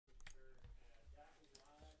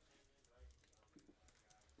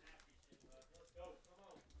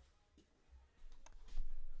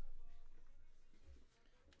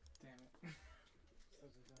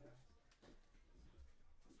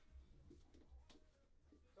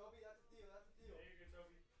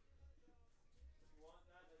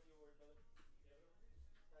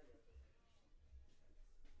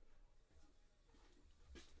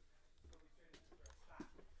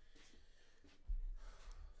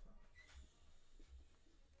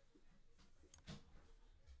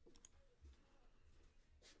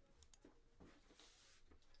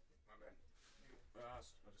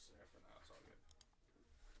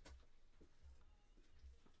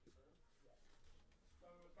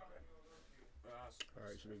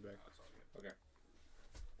Alright, should be back. Okay.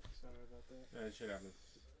 Sorry about that. It should happen.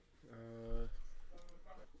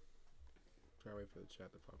 Try to wait for the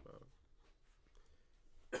chat to pop out.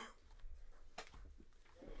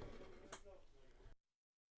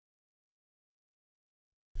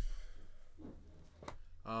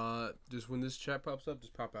 Just when this chat pops up,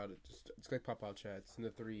 just pop out. It's like pop out chat. It's in the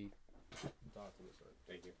 3 dots on the side.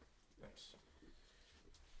 Thank you. Thanks.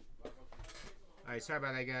 Alright, sorry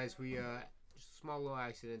about that, guys. We just a small little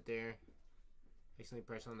accident there. Accidentally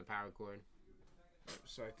pressed on the power cord.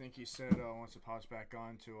 So I think he said once it pops back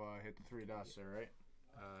on to hit the 3 dots there, right?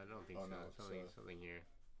 I don't think Oh, so. no, Something here.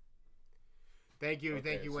 Thank you,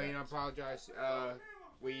 Okay, Wayne. I apologize.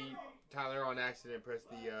 Tyler on accident pressed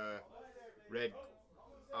the red,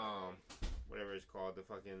 whatever it's called, the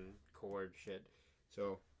fucking cord shit.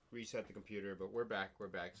 So reset the computer, but we're back.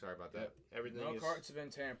 Sorry about that. Everything No is, carts have been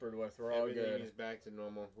tampered with. We're all everything good. is back to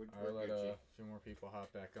normal. We're I'll let Gucci. a few more people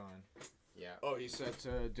hop back on. Yeah. Oh, he said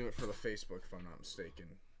to do it for the Facebook, if I'm not mistaken.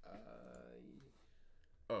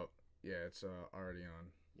 Oh, yeah, it's already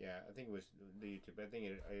on. Yeah, I think it was the YouTube. I think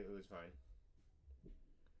it was fine.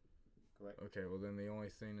 Correct. Okay, well then the only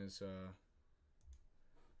thing is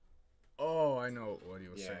oh, I know what he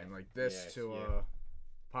was saying. Like this to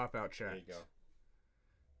pop out chat. There you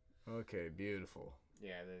go. Okay, beautiful.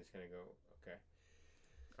 Yeah, then it's gonna go. Okay.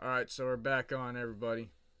 All right, so we're back on,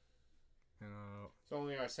 everybody. And It's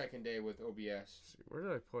only our second day with OBS. let's see, where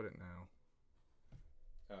did I put it now?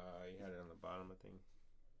 You had it on the bottom, I think.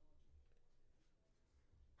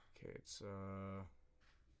 Okay, it's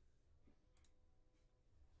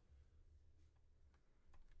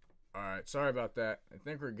all right, sorry about that. I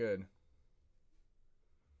think we're good.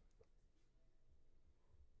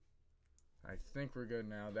 I think we're good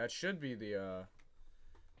now. That should be the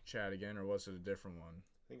chat again, or was it a different one?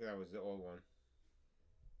 I think that was the old one.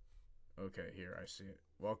 Okay, here, I see it.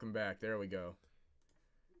 Welcome back. There we go.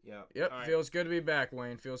 Yeah. Yep, Right. feels good to be back,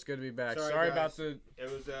 Wayne. Feels good to be back. Sorry guys. about the...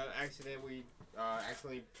 It was an accident. We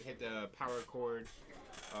accidentally hit the power cord.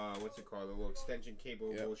 What's it called? The little extension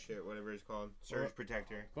cable bullshit, whatever it's called. Surge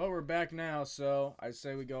protector. But we're back now, so I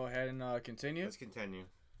say we go ahead and continue. Let's continue.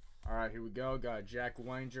 All right, here we go. Got Jack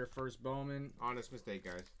Wanger, first Bowman. Honest mistake,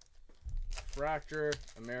 guys. Fractor,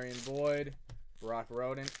 Amarian Boyd, Brock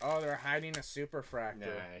Roden. Oh, they're hiding a super fractor.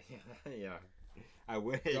 Nah, yeah. I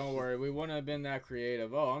wish. Don't worry, we wouldn't have been that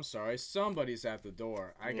creative. Oh, I'm sorry. Somebody's at the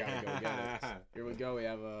door. I gotta go get it. Here we go. We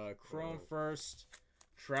have a Chrome first,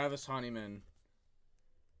 Travis Honeyman.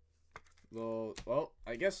 Well,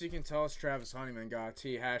 I guess you can tell us Travis Honeyman got a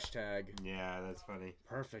T hashtag. Yeah, that's funny.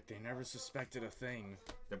 Perfect. They never suspected a thing.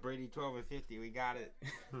 The Brady 12 and 50, we got it.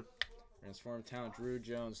 Transform talent, Drew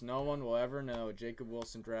Jones. No one will ever know. Jacob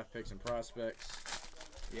Wilson, draft picks and prospects.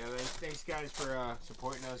 Yeah, thanks guys for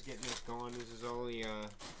supporting us, getting us going. This is only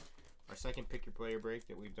our second pick your player break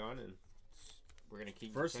that we've done, and we're gonna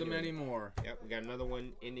keep first of many more. Yep, we got another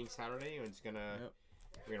one ending Saturday, and we're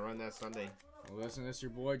gonna run that Sunday. Well, listen, this is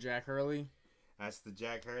your boy Jack Hurley. That's the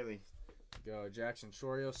Jack Hurley. Go Jackson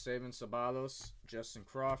Chorio, Saban Sabalos, Justin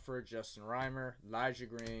Crawford, Justin Reimer, Elijah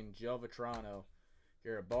Green, Jill Vetrano,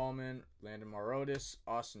 Garrett Bowman, Landon Marotis,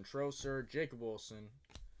 Austin Troser, Jacob Wilson,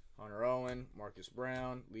 Hunter Owen, Marcus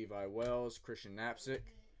Brown, Levi Wells, Christian Knapsick,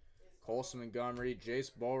 Colson Montgomery,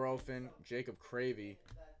 Jace Bolrofen, Jacob Cravey,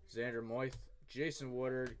 Xander Moith, Jason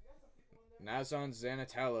Woodard, Nazon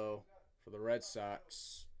Zanatello for the Red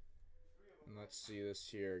Sox. And let's see this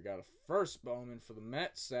here. Got a first Bowman for the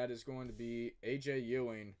Mets. That is going to be AJ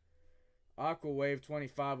Ewing. Aqua Wave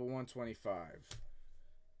 25 of 125.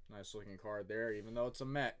 Nice looking card there, even though it's a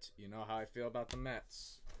Met. You know how I feel about the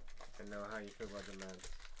Mets. I know how you feel about the Mets.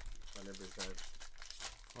 100%.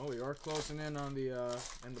 Oh, we are closing in on the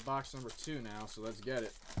end of box number 2 now, so let's get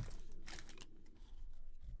it.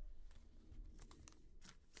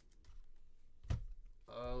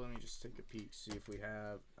 Let me just take a peek, see if we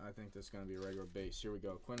have. I think that's going to be a regular base. Here we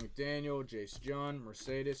go. Quinn McDaniel, Jace John,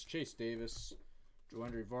 Mercedes, Chase Davis,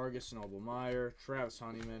 Joandre Vargas, Noble Meyer, Travis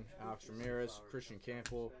Honeyman, Alex Ramirez, Christian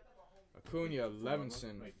Campbell, Acuna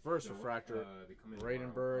Levinson, first refractor,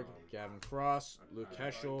 Bradenberg, Gavin Cross, Luke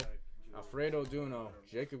Heschel, Alfredo Duno,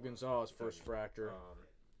 Jacob Gonzalez, first refractor.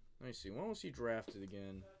 Let me see. When was he drafted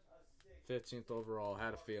again? 15th overall.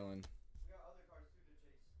 Had a feeling.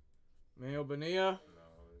 Mayo Bonilla.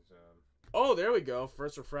 Oh, there we go.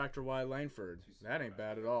 First refractor, Y. Langford. That ain't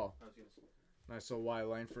bad at all. Nice little Y.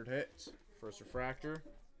 Langford hit. First refractor.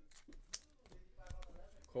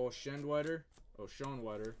 Cole Schoenwetter. Oh,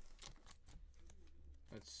 Schoenwetter.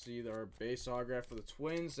 Let's see our base autograph for the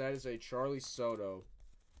Twins. That is a Charlie Soto.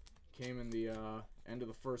 Came in the end of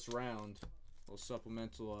the first round. Little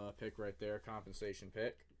supplemental pick right there, compensation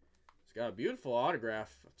pick. It's got a beautiful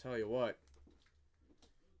autograph. I'll tell you what.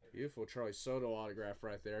 Beautiful Charlie Soto autograph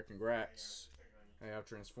right there. Congrats. I have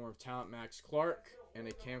transformative talent Max Clark and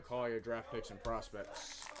a Cam Collier draft picks and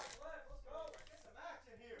prospects.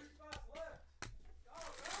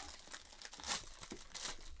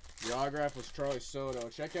 The autograph was Charlie Soto.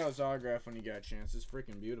 Check out his autograph when you got a chance. It's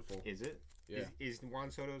freaking beautiful. Is it? Yeah. Is Juan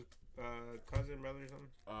Soto's cousin, brother, or something?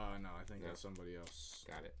 No, I think that's somebody else.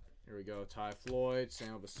 Got it. Here we go. Ty Floyd,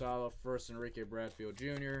 Samuel Basallo, first Enrique Bradfield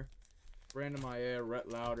Jr., Brandon Maia,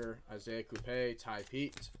 Rhett Lauder, Isaiah Coupe, Ty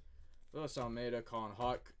Pete, Luis Almeida, Colin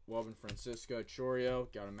Huck, Welvin Francisco,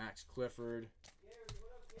 Chorio, got a Max Clifford,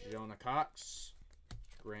 Jonah Cox,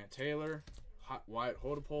 Grant Taylor, Wyatt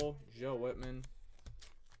Hodepole, Joe Whitman,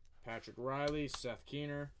 Patrick Riley, Seth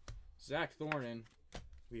Keener, Zach Thornton.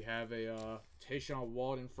 We have a Tayshawn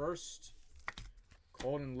Walden first,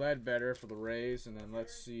 Colton Ledbetter for the Rays, and then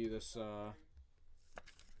let's see this,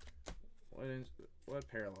 what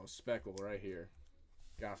parallel? Speckle right here.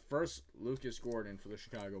 Got first Lucas Gordon for the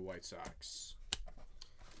Chicago White Sox.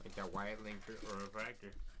 Like that Wyatt link or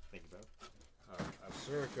refractor. Think about. I'm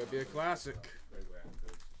sure it could be a classic.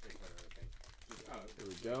 Here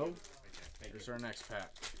we go. Here's our next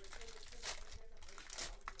pack.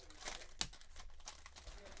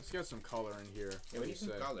 Let's get some color in here. Yeah, we need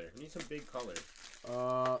some color. We need some big color.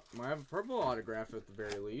 Might have a purple autograph at the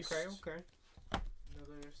very least. Okay, okay.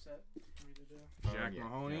 Another set for me to do. Jack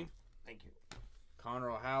Mahoney. Yeah. Thank you.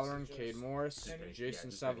 Connor O'Halloran, Cade Morris, Jason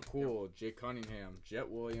Savacool, Jake Cunningham, Jet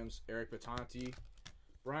Williams, Eric Batanti,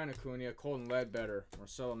 Brian Acuna, Colton Ledbetter,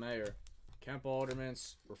 Marcelo Mayer, Kemp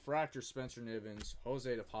Aldermans, Refractor Spencer Nivens,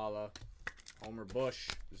 Jose DePaula, Homer Bush,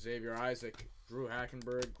 Xavier Isaac, Drew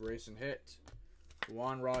Hackenberg, Grayson Hitt,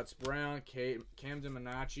 Juan Rods Brown, Camden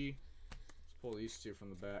Minacci. Let's pull these two from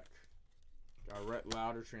the back. Got Rhett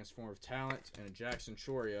Lauder, Transformative Talent, and a Jackson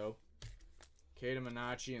Chorio. Keita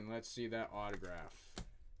Minacci, and let's see that autograph.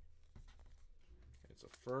 It's a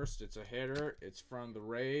first, it's a hitter, it's from the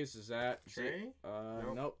Rays. Is that Trey?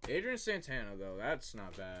 Nope. Adrian Santana, though. That's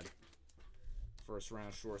not bad. First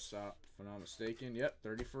round shortstop, if I'm not mistaken. Yep,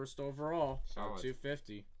 31st overall. Solid.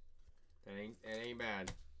 250. That ain't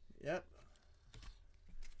bad. Yep.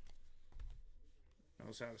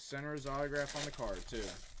 Knows how to center his autograph on the card, too.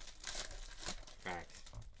 Facts.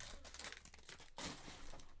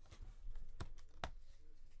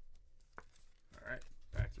 Alright,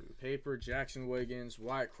 back through the paper. Jackson Wiggins,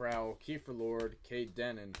 Wyatt Crowell, Kiefer Lord, Cade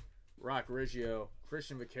Denon, Rock Riggio,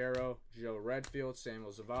 Christian Vaquero, Joe Redfield,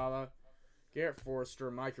 Samuel Zavala, Garrett Forrester,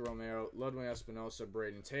 Mikey Romero, Ludwig Espinosa,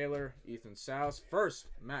 Braden Taylor, Ethan Souse. First,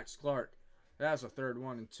 Max Clark. That's a third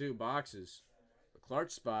one in 2 boxes. The Clark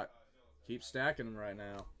spot. Keep stacking them right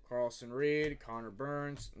now. Carlson Reed, Connor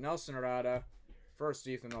Burns, Nelson Arata. First,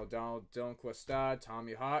 Ethan O'Donnell, Dylan Questad,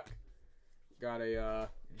 Tommy Hawk. Got a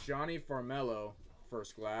Johnny Farmello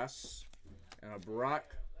first glass. And a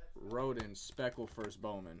Brock Roden Speckle first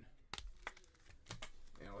Bowman.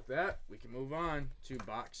 And with that, we can move on to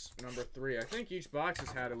box number 3. I think each box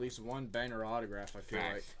has had at least one banger autograph, I feel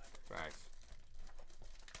like. Facts.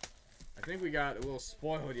 I think we got a little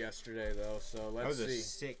spoiled yesterday, though, so let's see. That was a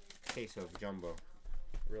sick case of jumbo.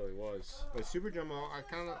 It really was. But super jumbo,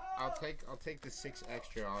 I'll take the 6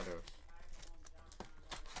 extra autos.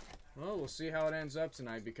 Well, we'll see how it ends up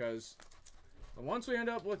tonight, because the ones we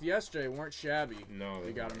ended up with yesterday weren't shabby. No,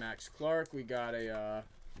 we got a Max Clark. We got a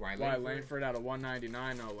Wyatt Langford out of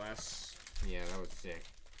 199, no less. Yeah, that was sick.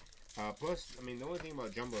 Plus, I mean, the only thing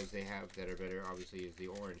about jumbos they have that are better, obviously, is the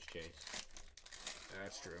orange chase.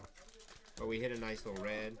 That's true. But we hit a nice little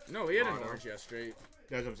red. No, we hit an orange yesterday.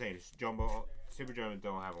 That's what I'm saying. It's jumbo, super jumbo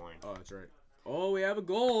don't have orange. Oh, that's right. Oh, we have a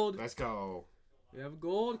gold. Let's go. We have a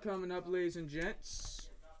gold coming up, ladies and gents.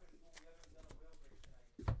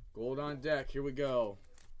 Gold on deck. Here we go.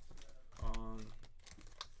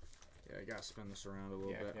 Yeah, I gotta spin this around a little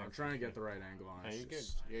bit. I'm trying to get the right angle on it.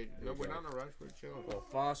 You're good. We're not in a rush. We're chill. Will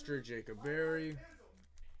Foster, Jacob Berry,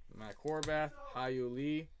 Matt Horvath, Hyu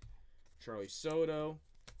Lee, Charlie Soto,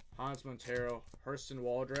 Hans Montero, Hurston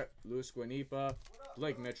Waldrep, Luis Guanipa,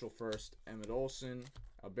 Blake Mitchell first, Emmett Olson,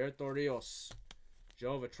 Alberto Rios,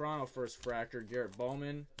 Joe Vetrano first fractor, Garrett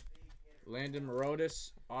Bowman, Landon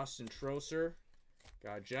Marotis, Austin Troser,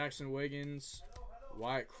 got Jackson Wiggins,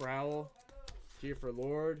 Wyatt Crowell, Kiefer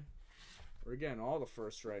Lord. We're getting all the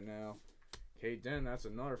firsts right now. Cade Den, that's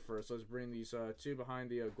another first. Let's bring these 2 behind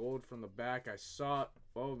the gold from the back. I saw it.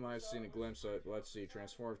 Oh, might have seen a glimpse of it. Let's see.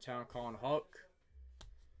 Transformative Town, Colin Huck.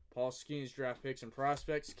 Paul Skeens, draft picks and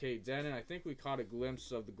prospects. Cade Denon. I think we caught a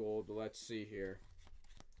glimpse of the gold, but let's see here.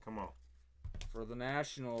 Come on. For the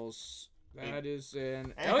Nationals, That is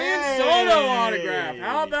an Elian Soto autograph.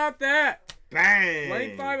 How about that? Bang!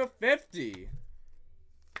 25 of 50.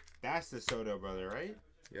 That's the Soto brother, right?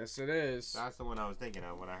 Yes, it is. That's the one I was thinking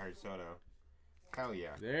of when I heard Soto. Hell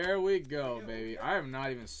yeah. There we go, baby. I have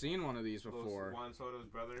not even seen one of these before. Juan Soto's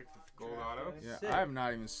brother, gold auto. Yeah, I have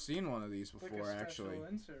not even seen one of these before, like a actually.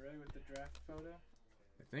 insert, right, with the draft photo.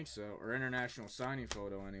 I think so. Or international signing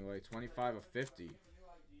photo, anyway. 25 of 50.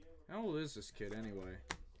 How old is this kid, anyway?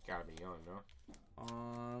 Gotta be young,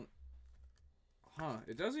 no? Huh.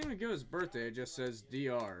 It doesn't even give his birthday. It just says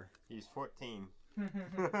DR. He's 14. I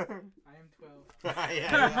am 12.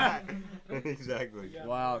 Yeah, exactly.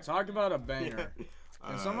 Wow, talk about a banger. Yeah.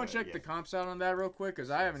 Can someone check yeah. the comps out on that real quick?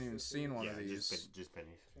 Because I haven't even seen one of these. Just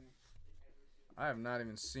pennies. I have not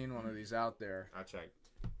even seen one of these out there. I'll check.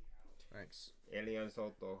 Thanks. Elian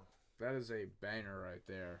Soto. That is a banger right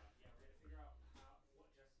there.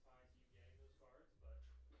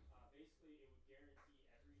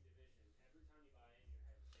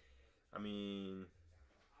 I mean,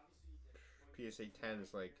 PSA 10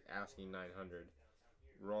 is like asking 900.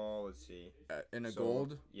 Raw, let's see. In a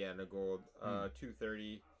gold? Yeah, in a gold.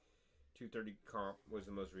 230 comp was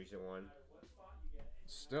the most recent one.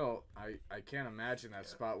 Still, I can't imagine that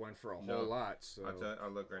spot went for a whole lot. So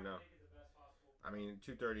I'll look right now. I mean,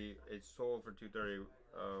 230. It's sold for 230.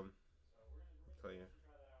 I'll tell you.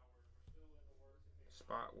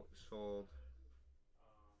 Spot sold.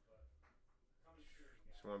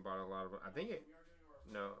 Someone bought a lot of them. I think it.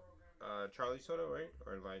 No, Charlie Soto, right?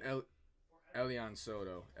 Or like Elian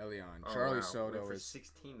Soto. Elian. Oh, Charlie wow. Soto for is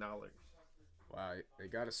 $16. Wow. They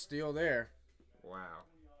got a steal there. Wow.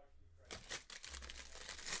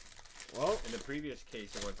 Well, In the previous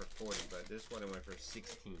case, it went for 40, but this one it went for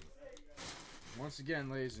 16. once again,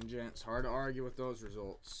 ladies and gents, hard to argue with those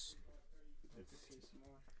results.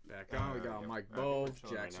 Back on, we got yeah. Mike I think Bove, we're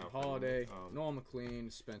showing right Jackson now for Holiday, them. Noel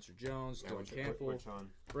McLean, Spencer Jones, Yeah, Dylan Campbell, which one?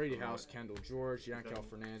 Brady Alright. House, Kendall George, Yankel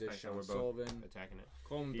Fernandez, Nice, Sean we're both Sullivan, attacking it.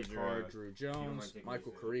 Coleman These are, Picard, Drew Jones, taking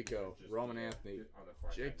Michael these, Carrico, Roman Anthony, On the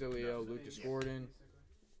far Jake side. DeLeo, Lucas Gordon,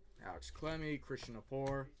 Alex Clemmy, Christian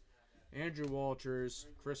Apor, Andrew Walters,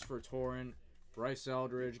 Christopher Torin, Bryce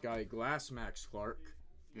Eldridge, got a Glass Max Clark.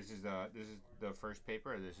 This is the first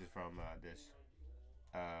paper. Or this is from this.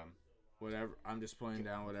 Whatever, I'm just putting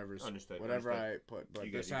down whatever's Understood. whatever Understood. I put, but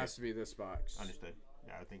You good, this you has good. to be this box. Understood.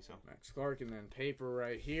 Yeah, I think so. Max Clark, and then paper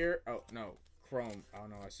right here. Oh no, chrome. Oh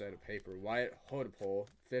no, I said a paper. Wyatt Hoodpole,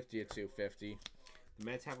 50 at 250. The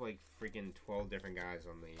Mets have like freaking 12 different guys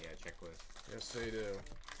on the checklist. Yes, they do.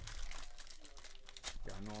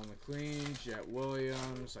 Got Nolan McLean, Jet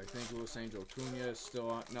Williams. I think Luis Angel Acuna is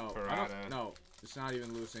still on. No, Parada. no, it's not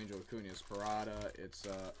even Luis Angel Acuna. It's Parada. It's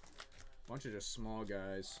a bunch of just small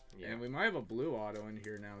guys. Yeah. And we might have a blue auto in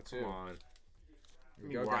here now too. Come on. Here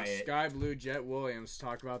we go. Got Wyatt. Sky Blue Jet Williams.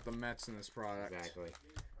 Talk about the Mets in this product. Exactly.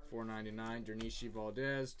 $4.99. Dernishi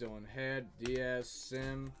Valdez, Dylan Head, Diaz,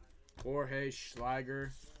 Sim, Jorge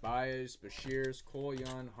Schlager, Baez, Bashirs, Cole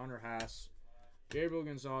Young, Hunter Haas, Gabriel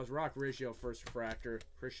Gonzalez, Rock Ratio, First Refractor,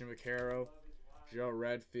 Christian McCarrow, Joe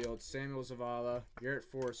Redfield, Samuel Zavala, Garrett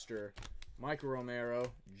Forrester, Michael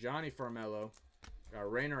Romero, Johnny Farmello,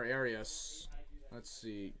 got Rainer Arias. Let's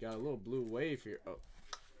see, got a little blue wave here. Oh,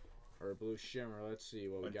 or a blue shimmer. Let's see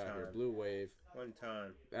what we One got here. time. Blue wave. One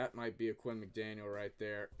time. That might be a Quinn McDaniel right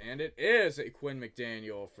there. And it is a Quinn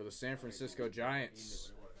McDaniel for the San Francisco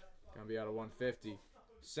Giants. Gonna be out of 150.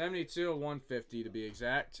 72 of 150 to be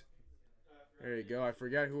exact. There you go. I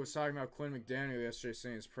forgot who was talking about Quinn McDaniel yesterday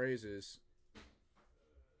saying his praises.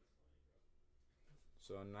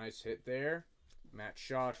 So a nice hit there. Matt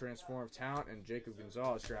Shaw, Transform Talent, and Jacob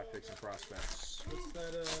Gonzalez, draft picks and prospects. What's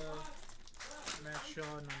that, Matt Shaw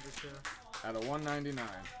number 2? Out of 199. Nice.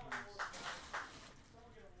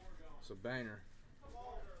 So banger.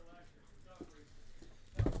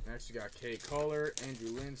 Next we got Kay Culler, Andrew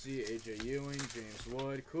Lindsay, AJ Ewing, James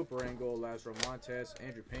Wood, Cooper Engel, Lazaro Montes,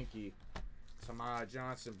 Andrew Pinky, Tamara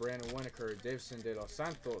Johnson, Brandon Winokur, Davison De Los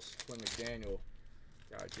Santos, Quinn McDaniel.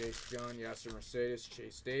 Got Jace Gunn, Yasser Mercedes,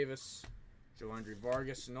 Chase Davis, Joandre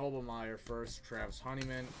Vargas, Noblemeyer first, Travis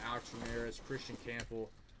Honeyman, Alex Ramirez, Christian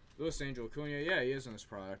Campbell, Luis Angel Acuna. Yeah, he is in this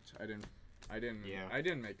product. I didn't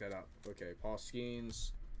make that up. Okay, Paul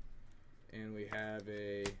Skeens. And we have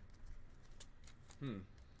a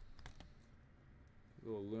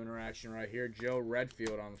little lunar action right here. Joe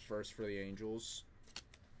Redfield on the first for the Angels.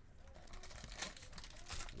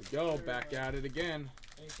 Here we go, back at it again.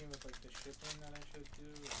 Anything with like the shipping that I should do?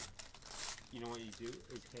 You know what you do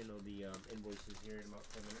is handle the invoices here in about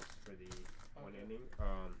 10 minutes for the one ending.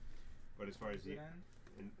 But as far as the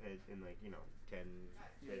in like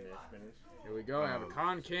 10-ish minutes. Here we go. I have a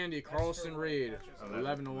Con Candy Carlson Reed,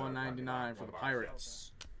 11 to 199 for the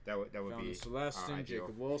Pirates. That would be Celestin, ideal.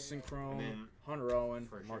 Jacob Wilson, Chrome, then Hunter Owen,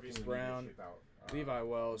 For Marcus shipping, Brown, we need to ship out, Levi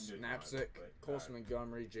Wells, good Knapsick, ones, but, Colson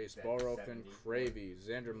Montgomery, Jace that Borofin, 70. Cravey,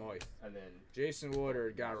 Xander Moyth, and then Jason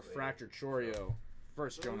Woodard, got Refractor Chorio,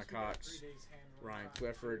 first Jonah Cox, Ryan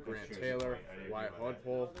Clifford, Grant Taylor, Wyatt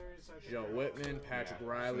Hudpole, Joe Whitman, Patrick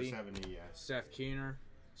Riley, 70, yeah. Seth Keener.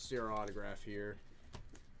 Steer autograph here.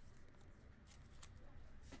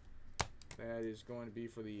 That is going to be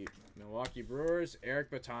for the Milwaukee Brewers, Eric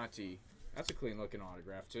Batanti. That's a clean looking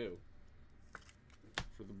autograph too.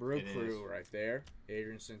 For the Brew It Crew is. right there.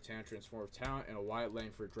 Adrian Santana, Transformative Talent, and a Wyatt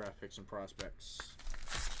Langford draft picks and prospects.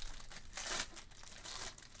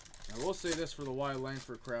 I will say this for the Wyatt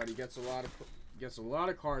Langford crowd, he gets a lot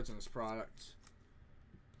of cards in this product.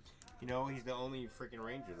 He's the only freaking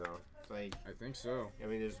Ranger though. It's like, I think so. I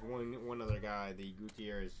mean, there's one other guy, the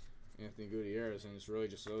Gutierrez. Anthony Gutierrez, and it's really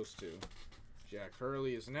just those two. Jack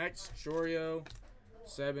Hurley is next. Chorio,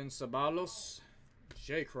 Sebin Sabalos,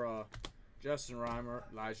 Jay Craw, Justin Reimer,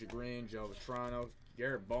 Elijah Green, Joe Vetrano,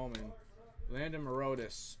 Garrett Bowman, Landon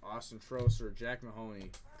Marotis, Austin Troser, Jack Mahoney,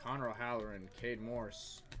 Connor O'Halloran, Cade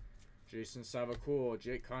Morse, Jason Savakul,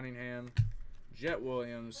 Jake Cunningham, Jet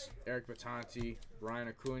Williams, Eric Batanti, Brian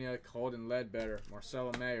Acuna, Colden Ledbetter,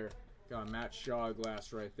 Marcelo Mayer. Got a Matt Shaw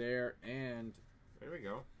glass right there. And, There we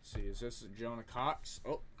go. let's see, is this Jonah Cox?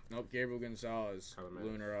 Oh, nope, Gabriel Gonzalez, Color match.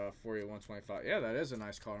 Lunar 40 125. Yeah, that is a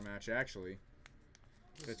nice color match, actually.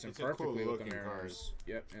 Fits in It's a cool perfectly with the looking card. Mariners.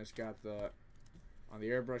 Yep, and it's got on the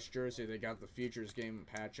airbrush jersey, they got the Futures game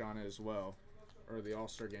patch on it as well. Or the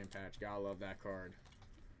All-Star game patch. Gotta love that card.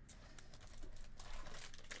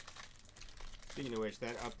 Speaking of which,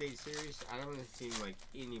 that update series, I don't seem like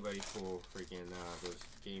anybody pull freaking those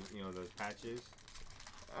those patches.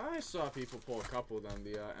 I saw people pull a couple of them,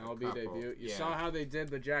 the MLB couple, debut. You yeah. saw how they did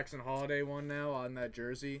the Jackson Holiday one now on that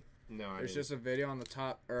jersey? No, I There's didn't. just a video on the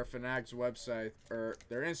top, or Fanatics website, or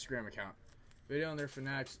their Instagram account. Video on their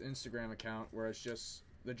Fanatics Instagram account where it's just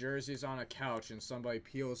the jersey's on a couch and somebody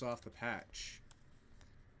peels off the patch.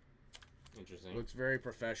 Interesting. Looks very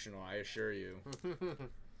professional, I assure you.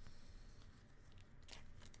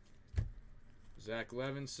 Zach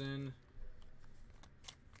Levinson.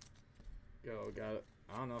 Yo, got it.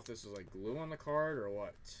 I don't know if this is like glue on the card or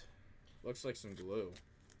what. Looks like some glue.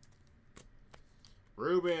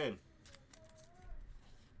 Ruben.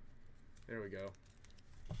 There we go.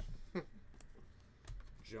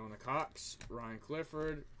 Jonah Cox, Ryan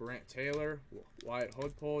Clifford, Grant Taylor, Wyatt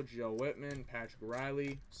Hoodpole, Joe Whitman, Patrick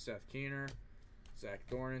Riley, Seth Keener, Zach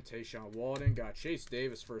Thornton, Tayshawn Walden. Got Chase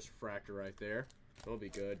Davis first refractor right there. He'll be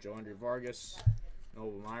good. Joe Andrew Vargas,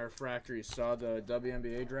 Noble Meyer refractor. You saw the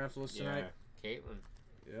WNBA draft list tonight? Yeah, Caitlin.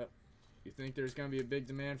 Yep. You think there's going to be a big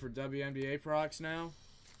demand for WNBA products now?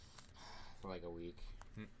 For like a week.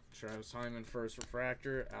 Travis Hyman first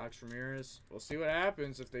refractor. Alex Ramirez. We'll see what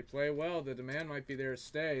happens. If they play well, the demand might be there to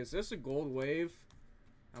stay. Is this a gold wave?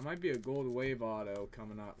 That might be a gold wave auto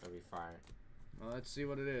coming up. That'd be fire. Well, let's see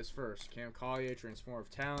what it is first. Cam Collier, Transformative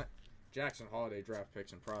Talent. Jackson Holiday draft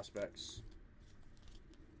picks and prospects.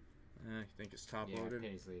 You think it's top Yeah, loaded?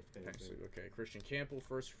 Paisley. Okay, Christian Campbell,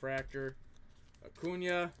 first refractor.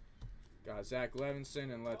 Acuna. Got Zach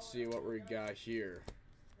Levinson, and let's see what we got here.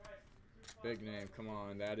 Big name, come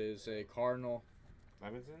on. That is a Cardinal.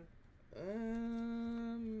 Levinson?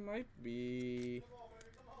 Might be.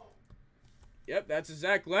 Yep, that's a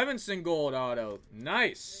Zach Levinson gold auto.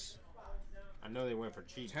 Nice. I know they went for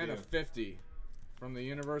cheap 10 too. of 50 from the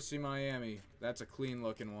University of Miami. That's a clean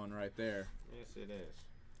looking one right there. Yes, it is.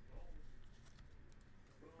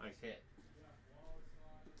 Nice hit.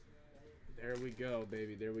 There we go,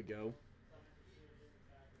 baby. There we go.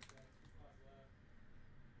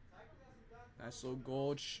 Nice little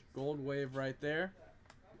gold wave right there.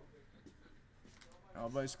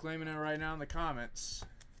 Everybody's claiming it right now in the comments.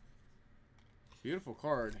 Beautiful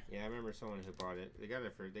card. Yeah, I remember someone who bought it. They got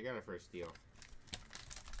it for a steal.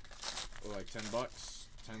 Oh, like 10 bucks,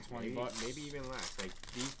 10, 20 bucks. Maybe even less. Like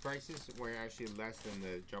these prices were actually less than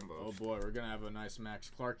the jumbo. Oh boy, we're gonna have a nice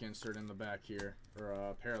Max Clark insert in the back here,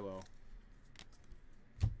 or parallel.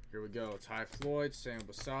 Here we go. Ty Floyd, Sam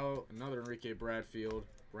Basallo, another Enrique Bradfield,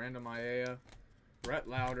 Brandon Maia, Brett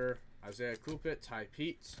Lauder, Isaiah Kupit, Ty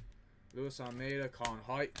Pete, Luis Almeida, Colin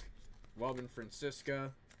Hike, Welvin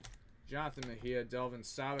Francisca, Jonathan Mejia, Delvin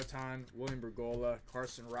Sabaton, William Bergola,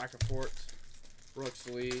 Carson Rocafort, Brooks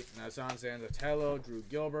Lee, Nazan Zandatello, Drew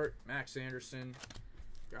Gilbert, Max Anderson,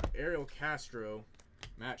 got Ariel Castro,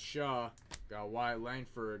 Matt Shaw, got Wyatt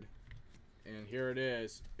Langford, And here it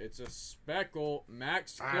is. It's a Speckle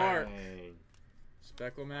Max Clark. Dang.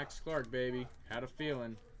 Speckle Max Clark, baby. Had a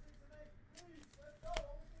feeling.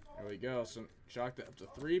 There we go. So chalked up to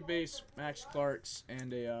 3 base Max Clarks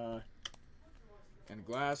and a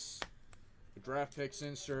glass draft picks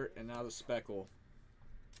insert, and now the Speckle.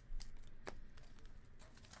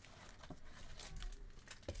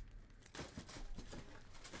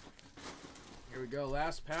 Here we go.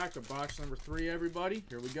 Last pack of box number 3, everybody.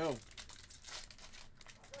 Here we go.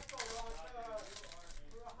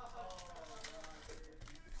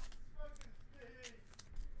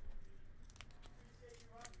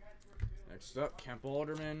 Next up, Kemp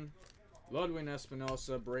Alderman, Ludwig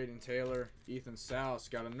Espinosa, Braden Taylor, Ethan Salas.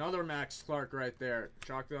 Got another Max Clark right there.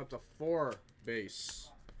 Chalked it up to 4 base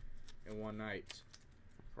in one night.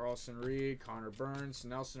 Carlson Reed, Connor Burns,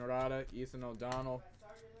 Nelson Arata, Ethan O'Donnell,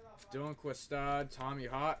 Dylan Quistad, Tommy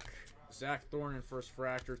Hawk, Zach Thornton, First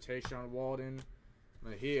Fractor, Tayshawn Walden,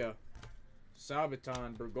 Mejia,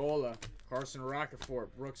 Sabaton, Bergola, Carson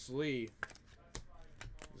Rockefort, Brooks Lee,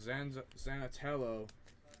 Zanatello.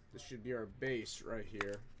 This should be our base right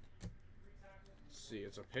here. Let's see,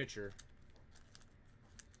 it's a pitcher.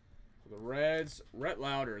 For the Reds, Rhett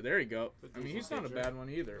Lauder. There you go. I mean, he's not a bad one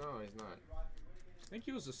either. No, he's not. I think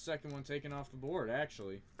he was the second one taken off the board,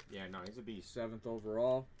 actually. Yeah, no, he's a beast. 7th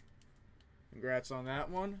overall. Congrats on that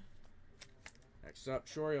one. Next up,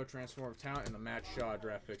 Shorio Transform of Talent and the Matt Shaw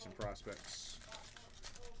draft picks and prospects.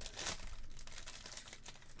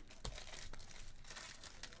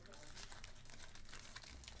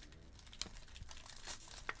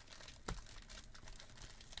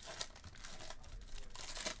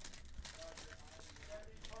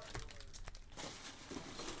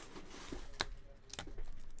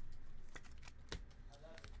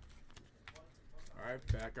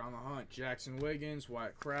 Back on the hunt. Jackson Wiggins,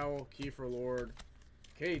 Wyatt Crowell, Kiefer Lord,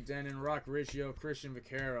 Cade Denon, Rock Riggio, Christian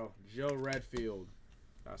Vaquero, Joe Redfield,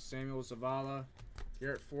 Samuel Zavala,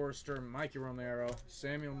 Garrett Forrester, Mikey Romero,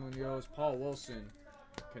 Samuel Munoz, Paul Wilson,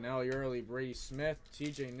 Kennelly Early, Brady Smith,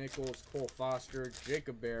 TJ Nichols, Cole Foster,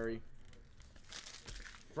 Jacob Berry.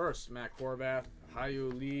 First, Matt Horvath,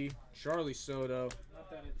 Hayu Lee, Charlie Soto. Not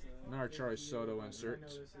that it's Another Charlie Soto insert. I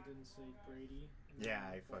noticed it didn't say Brady. Yeah,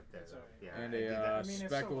 I fucked that up. Yeah, And I did that. a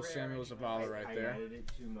Speckle Samuel Zavala right I there. added it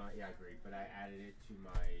to my, yeah, great, but I added it to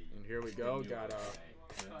my. And here we go. new Got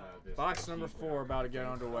this box number sheet 4 about to get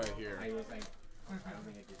underway here. I was like, I don't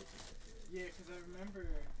think I did it. Yeah, because I remember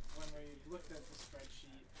when we looked at the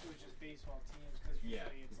spreadsheet, it was just baseball teams, because usually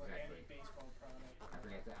Yeah, it's like exactly. any baseball product. I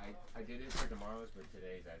forgot that. I did it for tomorrow's, but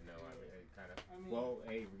today's I know I kind of. I mean- Well,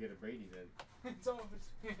 hey, we get a Brady then. It's always,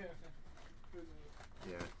 yeah. Good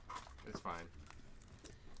news. Yeah, it's fine.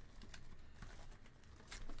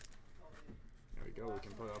 There we go. We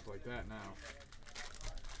can put it up like that now.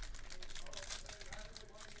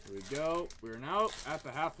 Here we go. We're now at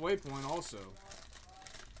the halfway point also.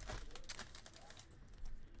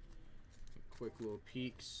 Quick little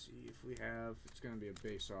peek. See if we have. It's going to be a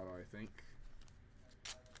base auto, I think.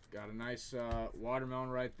 Got a nice watermelon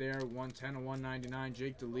right there. 110 and 199.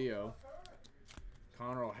 Jake DeLeo.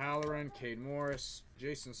 Connor O'Halloran. Cade Morris.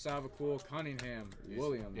 Jason Savacool. Cunningham.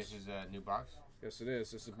 Williams. This is a new box? Yes, it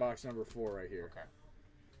is. This is box number 4 right here. Okay.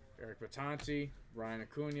 Eric Batanti, Brian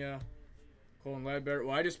Acuna, Colin Ledbetter.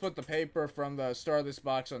 Well, I just put the paper from the start of this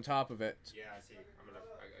box on top of it. Yeah, I see. I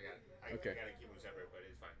got it. Okay. I gotta keep them separate, but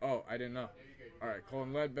it's fine. Oh, I didn't know. All right,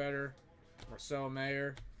 Colin Ledbetter, Marcel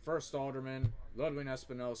Mayer, First Alderman, Ludwig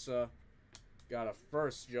Espinosa. Got a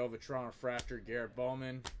first Joe Vitrano Fractor, Garrett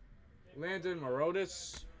Bowman, Landon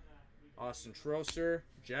Marotis, Austin Trosser,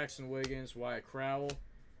 Jackson Wiggins, Wyatt Crowell,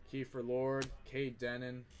 Kiefer Lord, Cade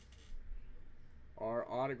Denon. Our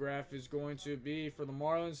autograph is going to be for the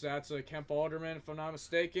Marlins. That's a Kemp Alderman, if I'm not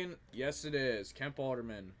mistaken. Yes, it is. Kemp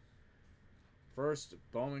Alderman. First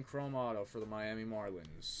Bowman Chrome Auto for the Miami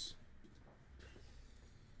Marlins.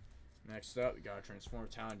 Next up, we got a Transformer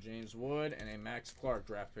Talent James Wood and a Max Clark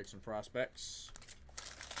draft picks and prospects.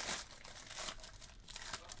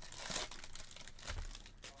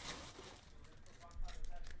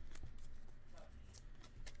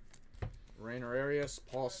 Rainer Arias,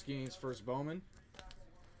 Paul Skeens, First Bowman.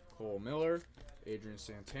 Cole Miller, Adrian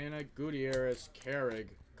Santana, Gutierrez, Carrig,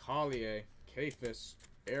 Collier, Kafis,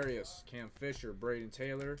 Arias, Cam Fisher, Braden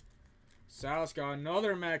Taylor. Salas got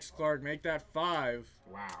another Max Clark. Make that 5.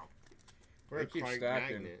 Wow. They We're a keep Clark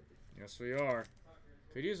stacking. magnet. Yes, we are.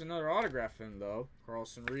 Could use another autograph in, though.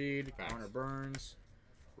 Carlson Reed, Facts. Connor Burns,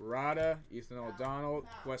 Rada, Ethan O'Donnell,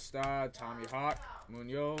 Questad, Tommy Hawk,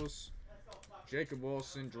 Munoz, Jacob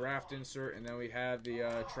Wilson, draft insert, and then we have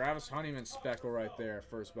the Travis Honeyman speckle right there,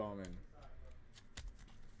 First Bowman.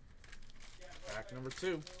 Pack number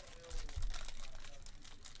 2.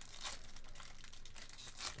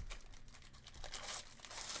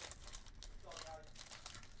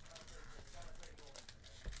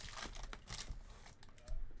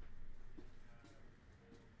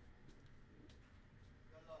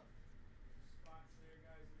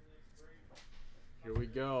 Here we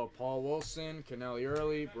go. Paul Wilson, Kennelly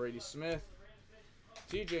Early, Brady Smith,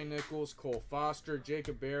 TJ Nichols, Cole Foster,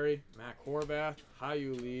 Jacob Berry, Matt Horvath,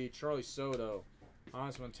 Hayu Lee, Charlie Soto,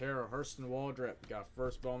 Hans Montero, Hurston Waldrep. Got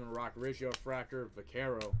first Bowman, Rock Riggio, Fractor,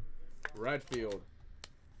 Vaquero, Redfield,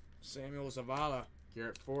 Samuel Zavala,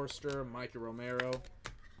 Garrett Forster, Mikey Romero,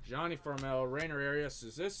 Johnny Farmel, Rainer Arias.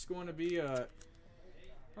 Is this going to be a...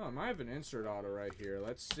 Oh, I might have an insert auto right here.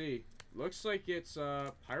 Let's see. Looks like it's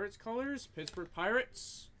Pirates colors, Pittsburgh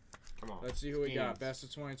Pirates. Come on. Let's see who we got. Best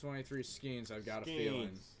of 2023 Skeens, I've got a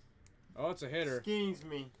feeling. Oh, it's a hitter. Skeens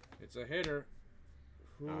me. It's a hitter.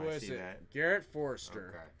 Who is it? That. Garrett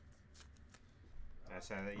Forster. Okay. That's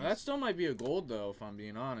how that, That still might be a gold, though, if I'm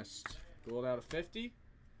being honest. Gold out of 50?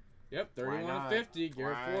 Yep, 31 of 50.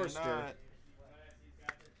 Garrett Forster. Not?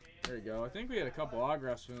 There you go. I think we had a couple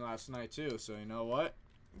autographs from last night, too, so you know what?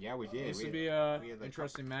 Yeah, we did. This would be an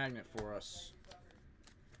interesting magnet for us.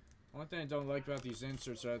 One thing I don't like about these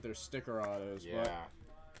inserts are that they're sticker autos, but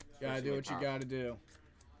you gotta do what you gotta do.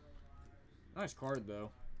 Nice card,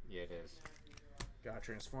 though. Yeah, it is. Got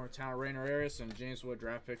Transform Town, Rainer Arias, and James Wood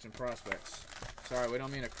draft picks and prospects. Sorry, we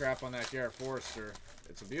don't mean to crap on that Garrett Forster.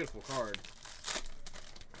 It's a beautiful card.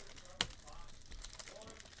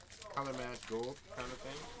 Color match gold kind of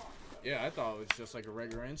thing. Yeah, I thought it was just like a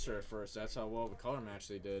regular insert at first. That's how well of a color match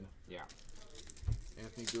they did. Yeah.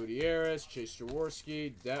 Anthony Gutierrez, Chase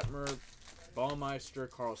Jaworski, Detmer, Ballmeister,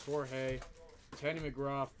 Carlos Jorge, Teddy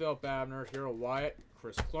McGraw, Philip Abner, Hero Wyatt,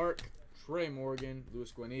 Chris Clark, Trey Morgan,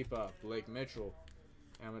 Luis Guanipa, Blake Mitchell,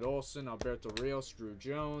 Ahmed Olson, Alberto Rios, Drew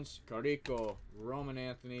Jones, Carico, Roman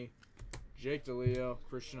Anthony, Jake DeLeo,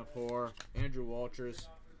 Christian Apor, Andrew Walters,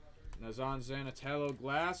 Nazan Zanatello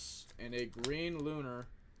Glass, and a green lunar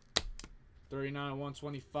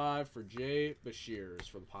 39/125 for Jay Bashirs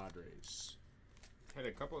for the Padres. Had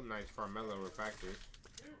a couple of nice Farmelo refractors.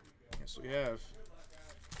 Yes, we have.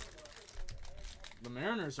 The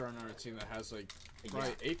Mariners are another team that has like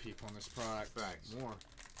probably 8 people on this product. Facts. More.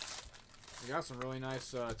 We got some really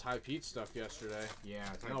nice Ty Pete stuff yesterday. Yeah.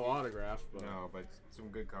 No autograph, but no, but some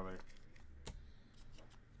good color.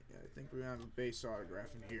 yeah, I think we have a base autograph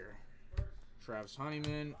in here. Travis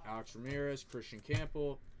Honeyman, Alex Ramirez, Christian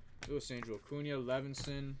Campbell, Luis Angel Acuna,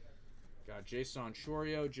 Levinson. Got Jason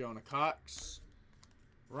Chorio, Jonah Cox,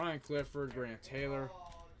 Ryan Clifford, Grant Taylor,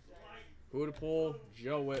 Hudapol,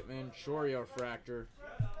 Joe Whitman, Chorio Fractor,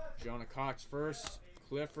 Jonah Cox first,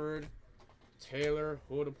 Clifford, Taylor,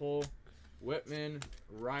 Hudapol, Whitman,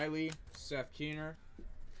 Riley, Seth Keener.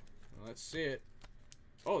 Let's see it.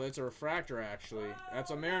 Oh, that's a refractor, actually.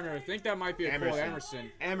 That's a Mariner. I think that might be a Cole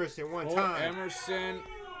Emerson. Emerson, one Cole time. Emerson,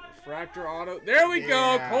 refractor auto. There we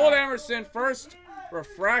go. Cole Emerson, first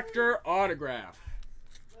refractor autograph.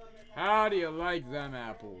 How do you like them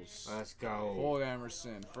apples? Let's go. Cole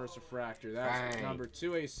Emerson, first refractor. That's number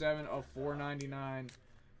 287 of 499.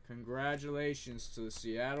 Congratulations to the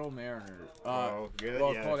Seattle Mariners. Good.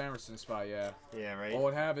 Well, Yeah. Cole Emerson spot, yeah. Yeah, right.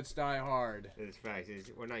 Old habits die hard. It's facts.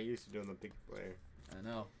 We're not used to doing the big player. I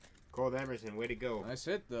know. Cole Emerson, way to go. Nice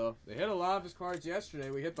hit, though. They hit a lot of his cards yesterday.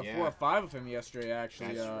 We hit the 4 or 5 of him yesterday,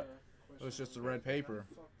 actually. That's It was just the red paper.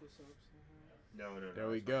 No. There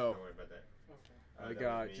we go. Don't worry about that. I that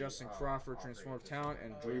got was me. Justin Crawford, Transformed Talent,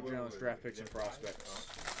 and Drew Jones, draft picks and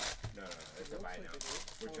prospects. No. It's a buy now.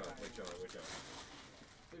 Which one?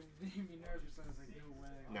 It made me nervous. I was like, no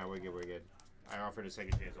way. No, we're good. I offered a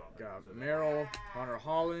second chance offer. Got Merrill, Hunter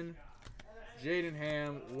Holland, Jaden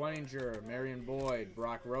Ham, Weininger, Marion Boyd,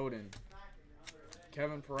 Brock Roden,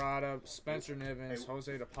 Kevin Parada, Spencer Nivens,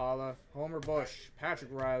 Jose DePaula, Homer Bush,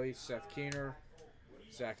 Patrick Riley, Seth Keener,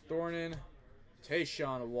 Zach Thornton,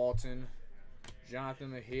 Tayshawn Walton,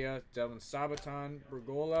 Jonathan Mejia, Devin Sabaton,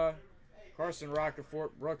 Bergola, Carson Rockefeller,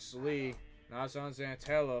 Brooks Lee, Nazan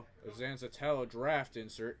Zanzatello draft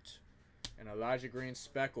insert, and Elijah Green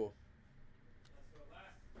speckle.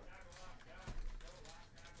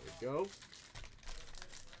 There we go.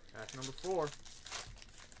 Pack number 4.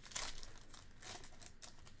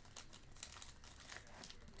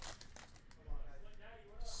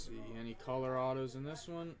 Let's see, any color autos in this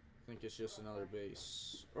one? I think it's just another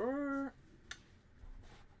base. Or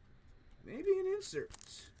maybe an insert.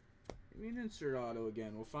 Maybe an insert auto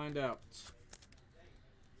again. We'll find out.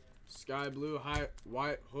 Sky blue,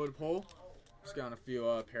 white hood pole. It's got a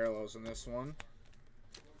few parallels in this one.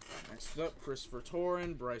 Next up, Christopher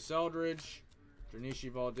Torin, Bryce Eldridge,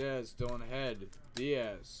 Janishi Valdez, Dylan Head,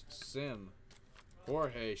 Diaz, Sim,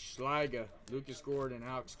 Jorge, Schleiga, Lucas Gordon,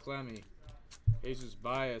 Alex Clemmy, Jesus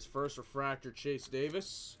Baez, first refractor, Chase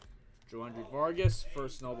Davis, Joandre Vargas,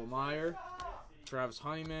 first Noble Meyer, Travis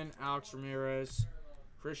Honeyman, Alex Ramirez,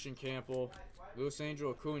 Christian Campbell, Luis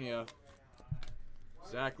Angel Acuna,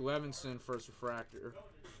 Zach Levinson, first refractor.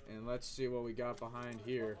 And let's see what we got behind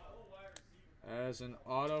here. As an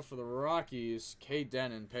auto for the Rockies, K.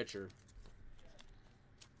 Denon, pitcher.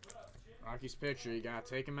 Rockies pitcher, you gotta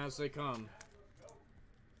take them as they come.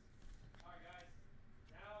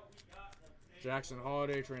 Jackson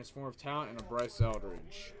Holiday, Transformative Talent, and a Bryce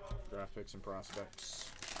Eldridge. Draft picks and prospects.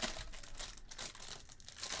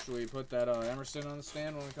 Should we put that Emerson on the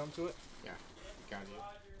stand when we come to it? Yeah, got you.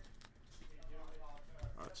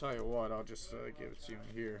 I'll tell you what, I'll just give it to you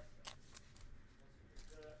in here.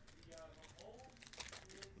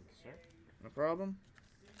 Sir? No problem.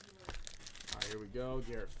 Alright, here we go.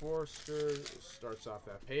 Garrett Forster starts off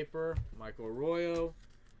that paper. Michael Arroyo,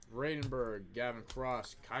 Vradenberg, Gavin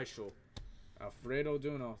Cross, Keichel, Alfredo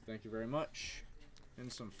Duno. Thank you very much.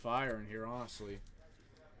 And some fire in here, honestly.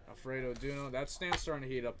 Alfredo Duno. That stand's starting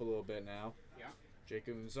to heat up a little bit now. Yeah.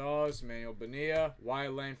 Jacob Gonzalez, Manuel Bonilla,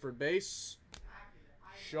 Wyatt Langford base.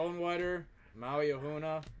 Schoenwetter, Maui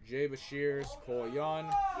Ahuna, Jay Bashirs, Cole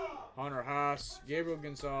Young, Hunter Haas, Gabriel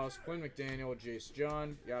Gonzalez, Quinn McDaniel, Jace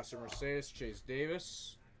John, Yasser Mercedes, Chase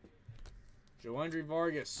Davis, Joandre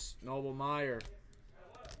Vargas, Noble Meyer,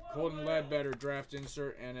 Colton Ledbetter draft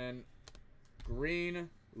insert, and then Green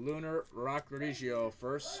Lunar Rock Grigio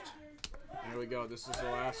first. Here we go. This is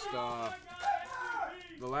the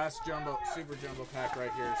last jumbo, super jumbo pack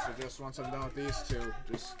right here. So just once I'm done with these two,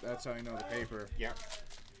 just that's how you know the paper. Yep.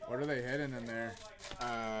 What are they hidden in there?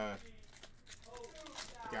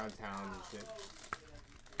 Downtown and shit.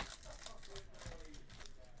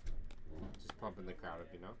 Just pumping the crowd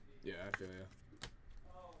up, you know? Yeah, I feel you.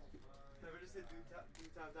 Never just hit two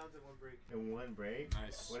top downs in one break. In one break?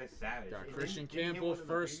 Nice. What a savage. Got He Christian didn't hit Campbell, one of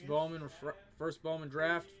the first previous? first Bowman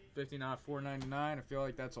draft, 59.499. I feel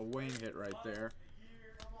like that's a Wayne hit right there.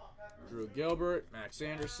 Drew Gilbert, Max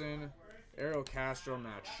Anderson, Ariel Castro,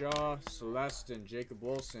 Matt Shaw, Celestin, Jacob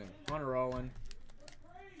Wilson, Hunter Owen.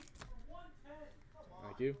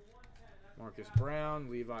 Thank you. Marcus Brown,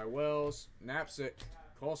 Levi Wells, Knapsick,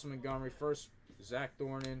 Colson Montgomery, first Zach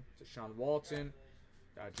Thornton, Deshaun Walton,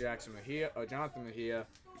 got Jonathan Mejia,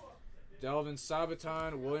 Delvin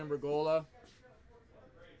Sabaton, William Regola,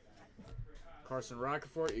 Carson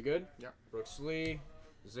Rockefeller, you good? Yep. Brooks Lee,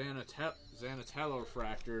 Zanatello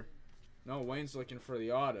refractor. No, Wayne's looking for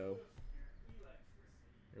the auto.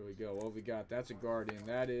 Here we go. What we got? That's a Guardian.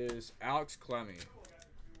 That is Alex Clemmy.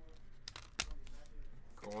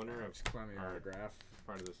 Corner of Clemmy autograph.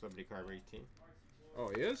 part of the Celebrity Card Race team.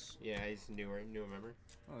 Oh, he is? Yeah, he's new member.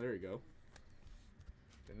 Oh, there you go.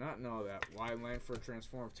 Did not know that. Wyatt Langford,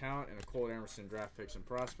 Transformative Talent, and a Colt Emerson draft picks and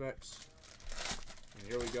prospects. And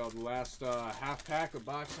here we go. The last half pack of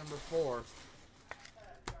box number 4.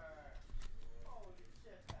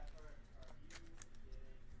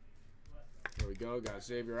 Here we go. Got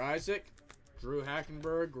Xavier Isaac, Drew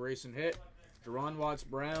Hackenberg, Grayson Hitt, Jerron Watts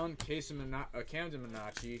Brown, Camden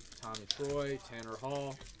Minacci, Tommy Troy, Tanner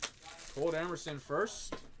Hall, Colt Emerson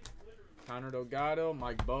first, Connor Delgado,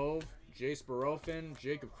 Mike Bove, Jace Barofin,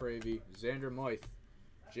 Jacob Cravey, Xander Moith,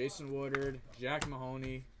 Jason Woodard, Jack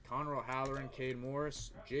Mahoney, Conor O'Halloran, Cade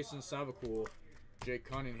Morris, Jason Savacool, Jake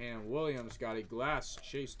Cunningham, Williams, got a Glass,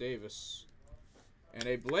 Chase Davis. And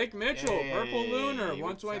a Blake Mitchell, Hey, Purple Lunar, we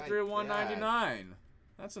 123 of like 199.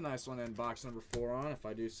 That's a nice one to end box number 4 on, if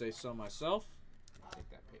I do say so myself. I'll take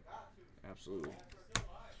that paper. Absolutely.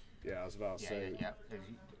 Yeah, I was about to say. Yeah.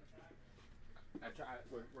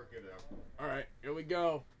 We're good though. All right, here we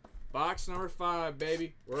go. Box number 5,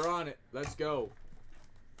 baby. We're on it. Let's go.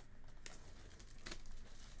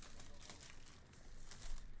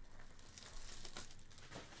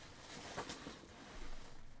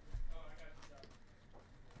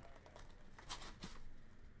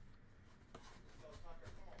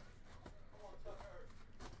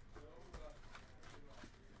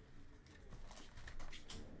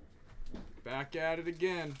 Back at it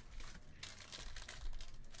again.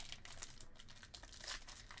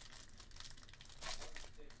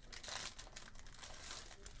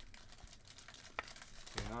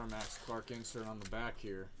 Another Max Clark insert on the back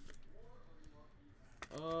here.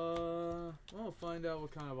 We'll find out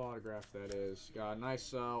what kind of autograph that is. Got a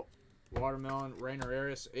nice watermelon Rainer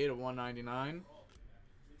Arias, 8 of 199.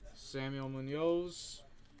 Samuel Munoz,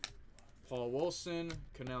 Paul Wilson,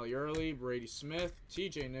 Cannelli Early, Brady Smith,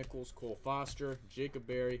 TJ Nichols, Cole Foster, Jacob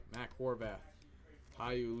Berry, Matt Horvath,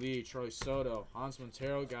 Hayu Lee, Charlie Soto, Hans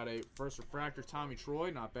Montero got a first refractor. Tommy Troy,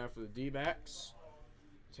 not bad for the D-backs.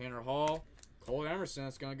 Tanner Hall, Cole Emerson.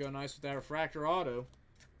 That's gonna go nice with that refractor auto.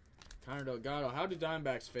 Connor Delgado. How do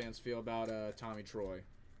Diamondbacks fans feel about Tommy Troy?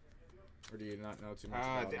 Or do you not know too much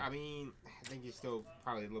about him? I mean, I think he's still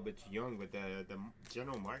probably a little bit too young, but the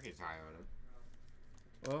general market's high on him.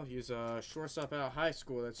 Well, he's a shortstop out of high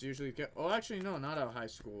school. That's usually... Oh, actually, no, not out of high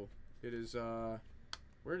school. It is,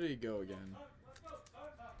 where did he go again?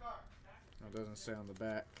 Oh, it doesn't say on the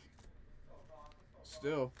back.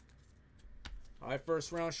 Still. High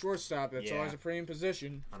first round shortstop. That's always a premium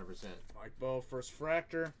position. 100%. Mike Bowe, first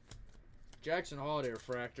fractor. Jackson Holiday,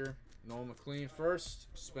 refractor. Noel McLean first.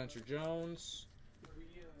 Spencer Jones.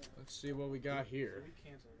 Let's see what we got here. Did we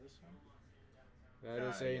cancel this one? That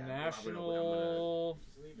is a yeah, national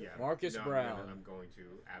Yeah, Marcus no, Brown. I'm going to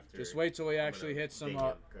after. Just wait till we actually hit some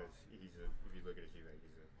because he's if you look at his sheet,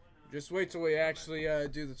 he's a. Just wait till we actually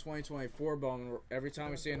do the 2024 Bowman. Every time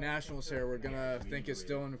we see a Nationals here, we're gonna think it's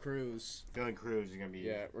Dylan Cruz. Dylan Cruz is gonna be.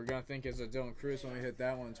 Yeah, we're gonna think it's a Dylan Cruz when we hit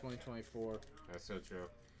that one in 2024. That's so true.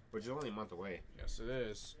 Which is only a month away. Yes, it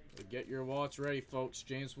is. So get your wallets ready, folks.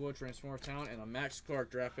 James Wood, Transformer Talent, and a Max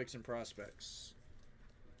Clark draft picks and prospects.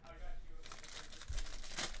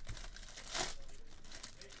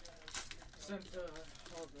 Sent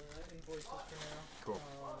all the invoices for now. Cool.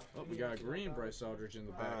 Oh, we got green Bryce Eldridge in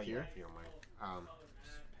the back here. If you don't mind.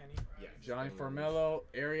 Penny. Yeah. Johnny Farmello,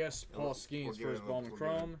 Arias, Paul We'll Skeens, give it first a- Bowman we'll give it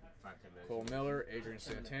Chrome. 5-10 minutes. Cole Miller, Adrian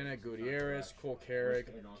Santana, Gutierrez, Cole Carrick,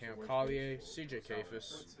 Cam Collier, CJ Cafis,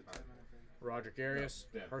 What's the time of Roderick Arias,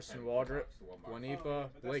 Yeah, Hurston and Waldrop, the one box. Guanipa,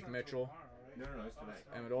 Blake Mitchell, No, it's tonight.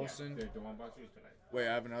 Emmett Olson. The one box is tonight. Wait,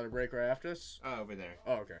 I have another break right after this? Over there.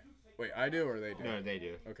 Oh, okay. Wait, I do or they do? No, they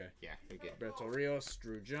do. Okay. Yeah, they get. Beto Rios,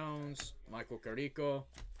 Drew Jones, Michael Carico,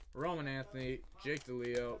 Roman Anthony, Jake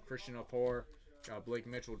DeLeo, Christian Opor. Got Blake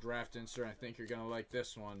Mitchell draft insert. I think you're going to like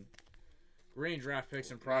this one. Green draft picks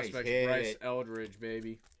and prospects. hit. Bryce Eldridge,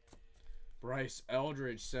 baby. Bryce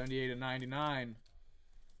Eldridge, 78/99.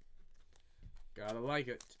 Gotta like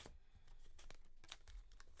it.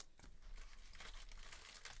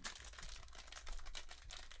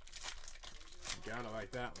 Gotta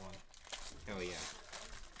like that one. Hell yeah.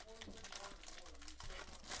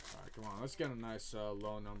 Alright, come on. Let's get a nice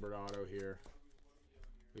low numbered auto here.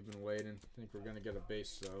 We've been waiting. I think we're going to get a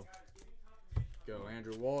base, though. Go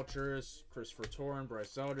Andrew Walters, Christopher Torren,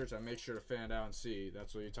 Bryce Eldridge. I make sure to fan out and see.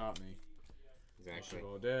 That's what you taught me. Exactly.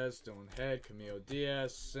 Valdez, Dylan Head, Camilo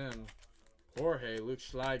Diaz, Sim, Jorge, Luke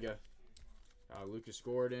Schleiger, Lucas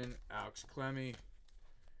Gordon, Alex Clemmy,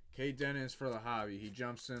 Kate Dennis for the hobby. He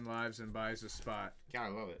jumps in lives and buys a spot.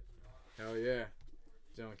 Gotta love it. Hell yeah.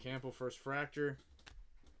 Dylan Campbell, first fractor.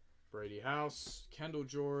 Brady House, Kendall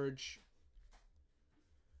George,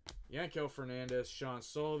 Yankel Fernandez, Sean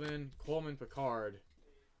Sullivan, Coleman Picard,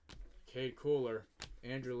 Cade Cooler,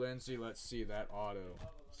 Andrew Lindsay. Let's see that auto.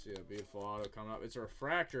 See that beautiful auto coming up. It's a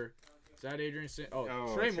refractor. Is that Adrian? Trey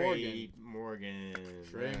Morgan.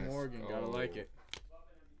 Trey Yes. Morgan. Gotta like it.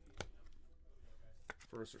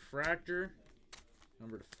 First refractor.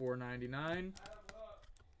 Number to 499.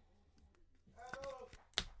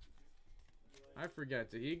 I forget.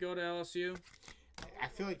 Did he go to LSU? I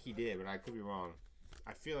feel like he did, but I could be wrong.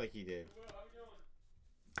 I feel like he did.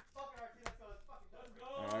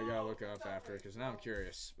 I gotta look it up after because now I'm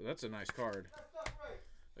curious. But that's a nice card.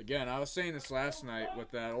 Again, I was saying this last night with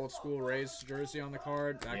that old school Rays jersey on the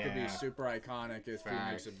card. That could be Yeah. super iconic if he makes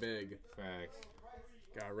Facts. it big. Facts.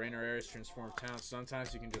 Got Rainer Arias, Transform Talent.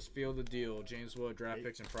 Sometimes you can just feel the deal. James Wood, draft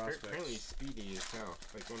picks and Apparently prospects. he's speedy as hell.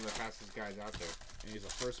 Like one of the fastest guys out there. And he's a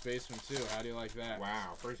first baseman too. How do you like that?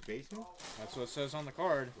 Wow. First baseman? That's what it says on the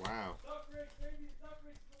card. Wow.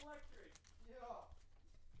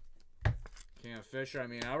 Cam Fisher. I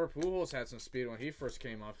mean, Albert Pujols had some speed when he first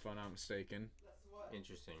came up, if I'm not mistaken.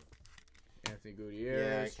 Interesting. Anthony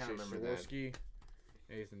Gutierrez, Yeah, I kinda Chase remember that. Jaworski,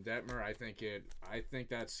 Nathan Detmer. I think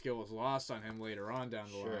that skill was lost on him later on down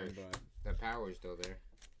the line, but The power's still there.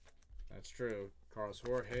 that's true. Carlos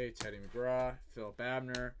Jorge, Teddy McGraw, Philip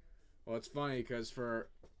Abner. Well, it's funny because for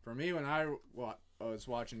me, when I was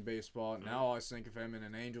watching baseball, now I always think of him in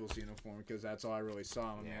an Angels uniform because that's all I really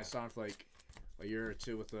saw him. I mean, I saw him for like a year or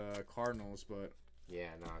two with the Cardinals, but Yeah,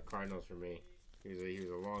 nah, Cardinals for me. He was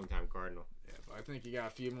a long time Cardinal. yeah, but I think he got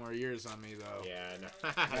a few more years on me though. Yeah,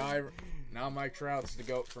 no. Now Mike Trout's the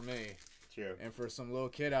GOAT for me. True. And for some little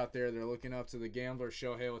kid out there, they're looking up to the gambler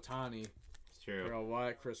Shohei Ohtani, It's true. Earl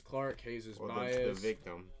White, Chris Clark, Jesus Well, Baez. the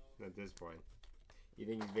victim at this point. You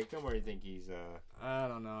think he's victim or you think he's I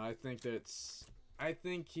don't know. I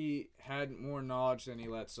think he had more knowledge than he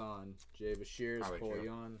lets on. Jay Bashirs, Probably Cole true.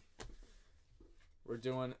 Young. We're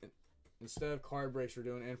doing, instead of card breaks, we're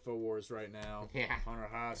doing InfoWars right now. Yeah. Hunter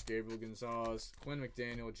Haas, Gabriel Gonzalez, Quinn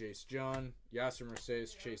McDaniel, Jace John, Yasser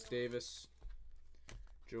Mercedes, Chase Davis,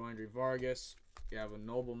 Joe Andre Vargas. You have a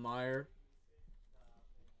Noble Meyer.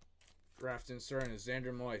 Draft insert and a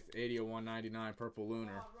Xander Moith, 80 of 199, Purple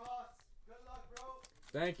Lunar.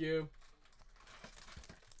 Thank you.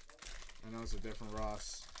 I know it's a different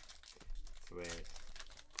Ross. Hilarious.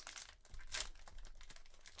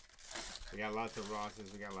 We got lots of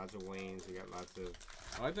Rosses, we got lots of Waynes, we got lots of...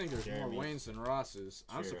 Oh, I think there's Jeremy. more Waynes than Rosses.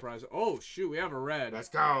 I'm Sure. surprised. Oh, shoot, we have a red. Let's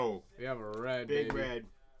go! We have a red, Big baby. red.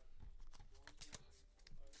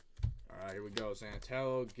 All right, here we go.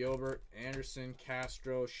 Zantello, Gilbert, Anderson,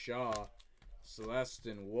 Castro, Shaw,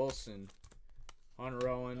 Celestin, Wilson, Hunter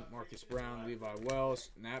Owen, Marcus Brown, Levi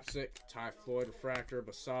Wells, Knapsick, Ty Floyd, Refractor,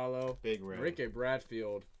 Basalo, Big red. Enrique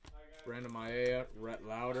Bradfield, Brandon Maea, Rhett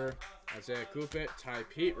Lauder, Isaiah Kupit, Ty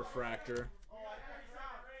Pete, Refractor.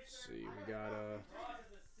 Let's see, we got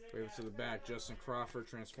way up to the back, Justin Crawford,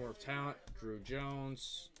 Transformative Talent, Drew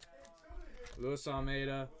Jones, Luis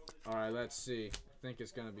Almeida. All right, let's see. I think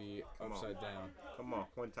it's gonna be upside down. Come on,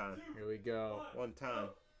 one time. Here we go. One time.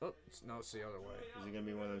 Oh, no, it's the other way. Is it gonna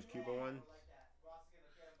be one of those Cuba ones?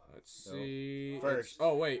 Let's No. see. First.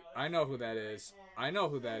 Oh wait, I know who that is. I know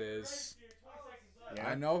who that is. Yeah.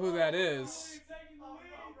 I know who that is.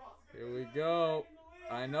 Here we go.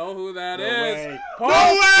 I know who that No is. way. Paul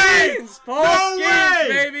No way! Skeens! Paul No Skeens, way!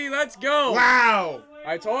 baby, let's go. Wow!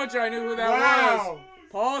 I told you I knew who that Wow! was.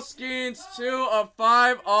 Paul Skeens, 2 of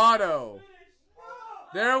 5 auto.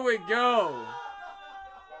 There we go.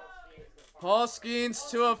 Paul Skeens,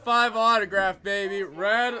 2 of 5 autograph, baby.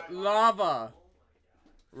 Red Lava.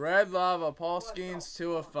 Red Lava. Paul Skeens,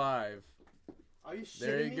 2 of 5. Are you shitting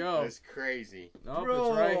There you me? go. That's crazy. Nope, Bro.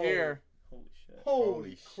 it's right here. Holy shit. Holy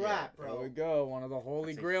Holy crap, shit. There we bro. go. One of the holy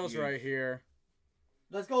That's a grails huge- right here.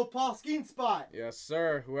 Let's go Paul Skeen spot. Yes,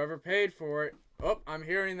 sir. Whoever paid for it. Oh, I'm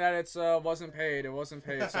hearing that it's wasn't paid. It wasn't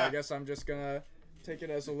paid, so I guess I'm just gonna take it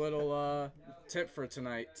as a little tip for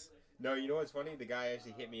tonight. No, you know what's funny? The guy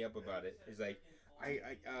actually hit me up about it. He's like,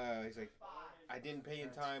 he's like, I didn't pay in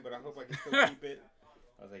time, but I hope I can still keep it.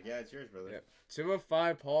 I was like, yeah, it's yours, brother. Yep. 2 of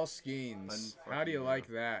 5 Paul Skeens. How do you Unfucking like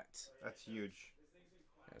that? That's huge.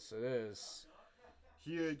 Yes, it is.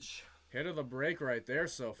 Huge. Hit of the break right there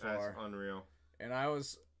so That's far. unreal. And I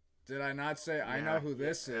was, did I not say I know who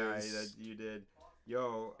this is? You did.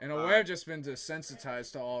 Yo. In a way, I've just been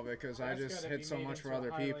desensitized to all of it because I That's just gotta hit be so made much for into a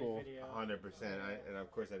other highlight people. video. 100%. And of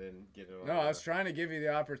course I didn't get it on. No, I was trying to give you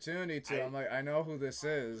the opportunity to. I'm like, I know who this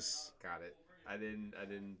is. Got it. I didn't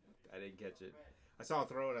catch it. I saw it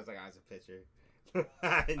throw and I was like, it's a pitcher.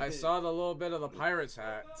 I saw the little bit of the Pirates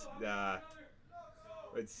hat.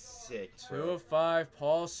 It's sick. 2 Bro. of 5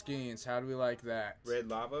 Paul Skeens. How do we like that? Red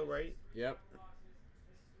lava, right? Yep.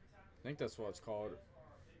 I think that's what it's called.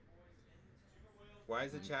 Why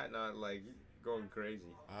is the chat not like going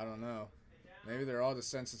crazy? I don't know. Maybe they're all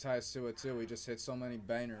desensitized to it too. We just hit so many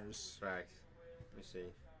bangers. Facts. Let me see.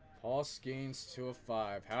 Paul Skeens, 2 of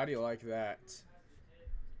 5. How do you like that?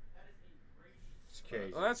 It's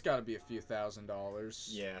crazy. Well, that's got to be a few $1,000s.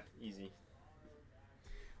 Yeah, easy.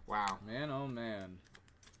 Wow. Man, oh man.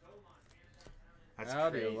 That's How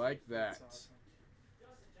crazy. do you like that? That's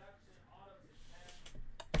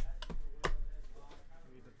awesome.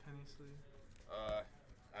 Maybe the penny sleeve.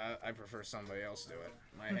 I prefer somebody else do it.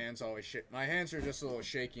 My hands always my hands are just a little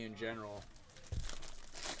shaky in general.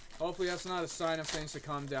 Hopefully that's not a sign of things to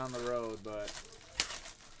come down the road, but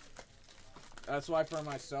that's why for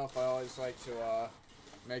myself I always like to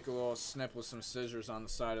make a little snip with some scissors on the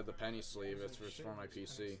side of the penny sleeve. It's for my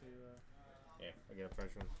PC. Yeah, I get a fresh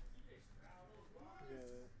one.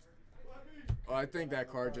 Well, I think that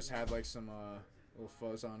card just had like some little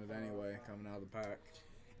fuzz on it anyway, coming out of the pack.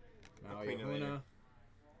 I'll clean it later. Huna.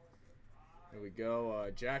 There we go.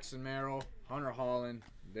 Jackson Merrill, Hunter Holland.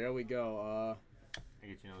 There we go. I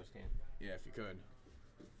get you another scan. Yeah, if you could.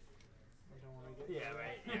 We don't want to get Yeah,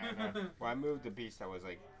 right. Yeah. Well, I moved the piece that was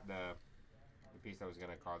like the piece that was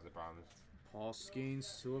gonna cause the problems. Paul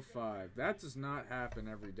Skeens, 2 of 5. That does not happen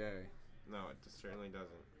every day. No, it certainly doesn't.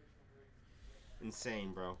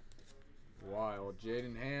 Insane, bro. Wild.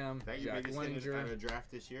 Jaden Ham, Is that your Jack biggest hit out Wenninger. of the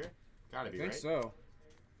draft this year? Gotta I be, think right? so.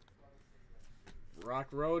 Rock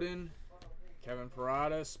Roden, Kevin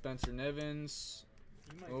Parada, Spencer Nivens.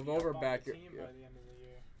 Move over back. Team by the end of the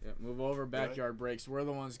year. Yeah, move over backyard breaks. We're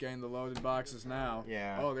the ones getting the loaded boxes now.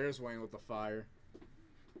 Yeah. Oh, there's Wayne with the fire.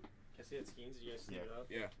 Can I see that Skeens? Did you guys see Yeah. it up?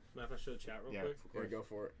 Yeah. Mind if I show the chat real Yeah, quick? of Here, course. go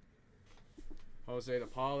for it. Jose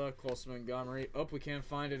DePaula, Colson Montgomery. Oh, we can't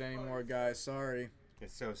find it anymore, guys. Sorry.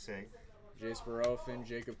 It's so sick. Jace Barofin,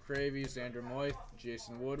 Jacob Cravies, Andrew Moyth,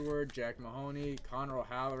 Jason Woodward, Jack Mahoney, Connor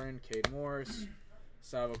O'Halloran, Cade Morris,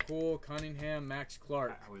 Sava Cool, Cunningham, Max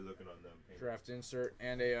Clark. How are we looking on them? Draft insert.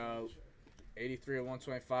 And a 83 of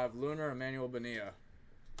 125 Lunar, Emmanuel Bonilla.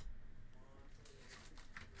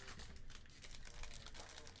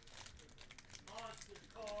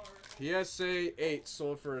 PSA 8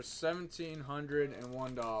 sold for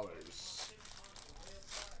 $1,701.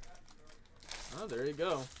 Oh, there you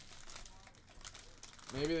go.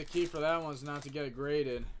 Maybe the key for that one is not to get it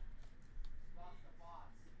graded.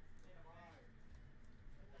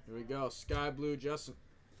 Here we go. Sky Blue, Justin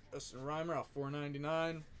Reimer at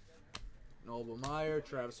 $4.99. Noble Meyer,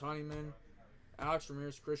 Travis Honeyman, Alex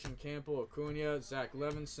Ramirez, Christian Campbell, Acuna, Zach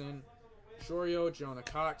Levinson, Chorio, Jonah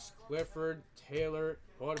Cox, Clifford, Taylor,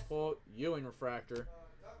 Hortepult, Ewing Refractor,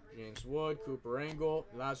 James Wood, Cooper Engel,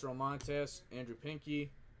 Lazaro Montes, Andrew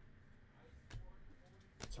Pinckey,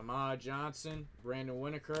 Tamara Johnson, Brandon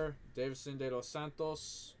Winokur, Davison De Los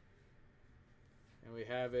Santos, and we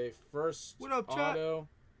have a first What up, chat? auto,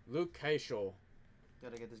 Luke Keishel.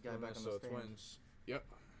 Gotta get this guy back on the Minnesota stand. Twins. Yep.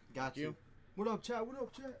 Got you. What up, chat? What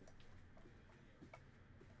up, chat?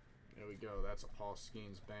 There we go. That's a Paul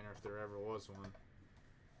Skeens banner if there ever was one.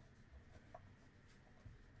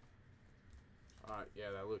 Alright,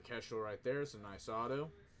 yeah, that Luke Keschel right there is a nice auto.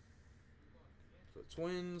 So the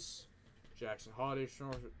Twins, Jackson Holiday,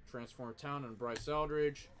 Transformer Town, and Bryce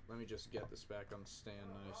Eldridge. Let me just get this back on the stand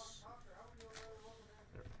nice.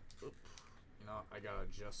 There. Oop. You know, I gotta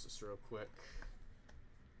adjust this real quick.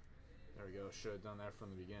 There we go. Should have done that from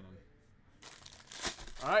the beginning.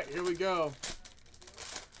 Alright, here we go.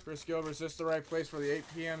 Chris Gilbert, is this the right place for the 8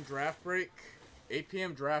 p.m. draft break? 8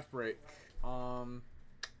 p.m. draft break.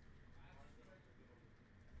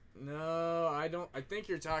 No, I don't. I think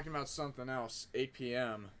you're talking about something else. 8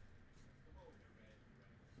 p.m.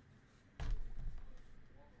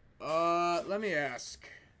 Let me ask.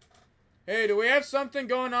 Hey, do we have something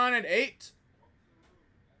going on at 8?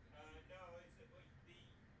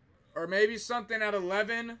 Or maybe something at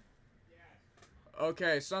 11?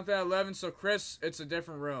 Okay, something at 11. So, Chris, it's a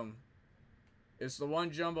different room. It's the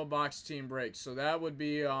one jumbo box team break. So that would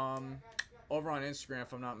be over on Instagram,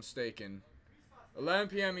 if I'm not mistaken. 11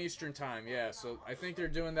 p.m. Eastern time, yeah. So I think they're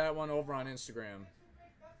doing that one over on Instagram.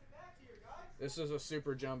 This is a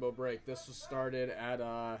super jumbo break. This was started at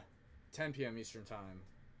 10 p.m. Eastern time.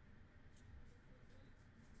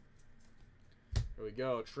 Here we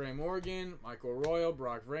go. Trey Morgan, Michael Royal,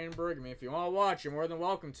 Brock Rainberg. I mean, if you want to watch, you're more than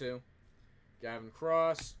welcome to. Gavin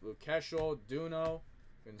Cross, Luke Keschel, Duno,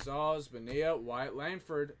 Gonzalez, Bonilla, Wyatt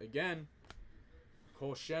Langford, again.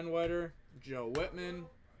 Cole Shenwetter, Joe Whitman.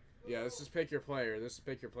 Yeah, this is pick your player. This is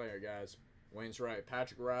pick your player, guys. Wayne's right.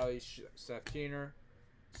 Patrick Riley, Seth Keener,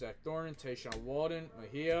 Zach Thornton, Tayshawn Walden,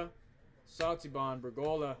 Mejia, Saltibon,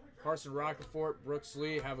 Bergola, Carson Rockefeller, Brooks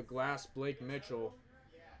Lee, have a glass, Blake Mitchell,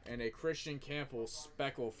 and a Christian Campbell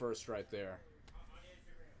speckle first right there.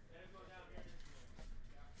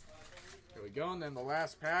 Here we go, and then the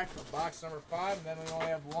last pack of box number 5, and then we only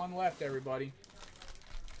have one left, everybody.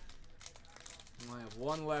 We only have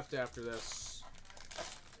one left after this.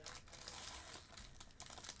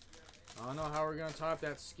 I don't know how we're going to top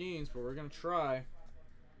that Skeens, but we're going to try.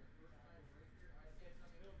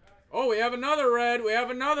 Oh, we have another red. We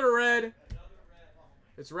have another red.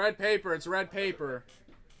 It's red paper. It's red paper.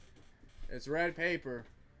 It's red paper.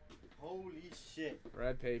 Holy shit.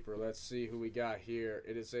 Red paper. Let's see who we got here.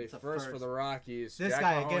 It is a first for the Rockies. This Jack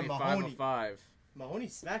guy, Mahoney, again, 5 Mahoney. of 5. Mahoney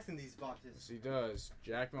smacks in these boxes. Yes, he does.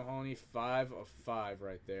 Jack Mahoney, 5 of 5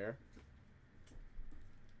 right there.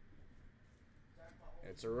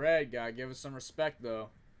 It's a red guy. Give us some respect, though.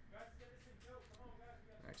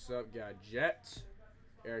 Next up, got Jet,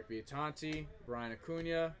 Eric Biatanti, Brian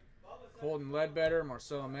Acuna, Colton Ledbetter,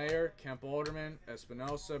 Marcelo Mayer, Kemp Alderman,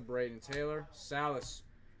 Espinosa, Braden Taylor, Salas.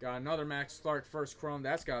 Got another Max Clark first chrome.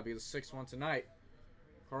 That's got to be the 6th one tonight.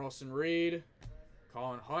 Carlson Reed,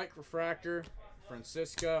 Colin Hike Refractor,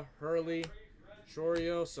 Francisca, Hurley,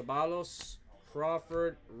 Chorio, Sabalos,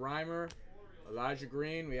 Crawford, Reimer, Elijah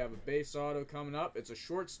Green. We have a base auto coming up. It's a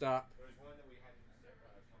shortstop.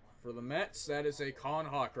 For the Mets, that is a Colin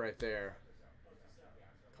Hawk right there.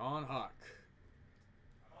 Colin Hawk.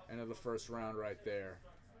 End of the first round right there.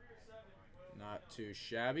 Not too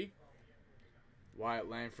shabby. Wyatt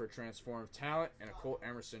Langford, Transformed Talent, and a Colt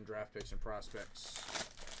Emerson, Draft Picks and Prospects.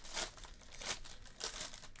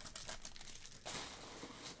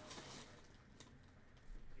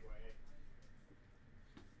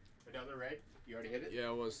 Another red? You already hit it? Yeah,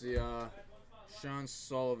 it was the Sean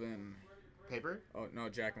Sullivan. Paper? Oh, no,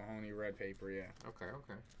 Jack Mahoney, red paper, yeah. Okay,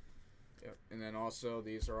 okay. Yep. And then also,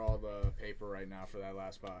 these are all the paper right now for that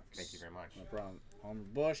last box. Thank you very much. No problem. Homer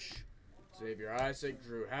Bush, Xavier Isaac,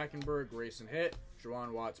 Drew Hackenberg, Grayson Hitt,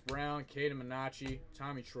 Juwan Watts-Brown, Caden Minacci,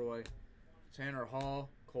 Tommy Troy, Tanner Hall,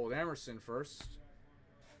 Cole Emerson first,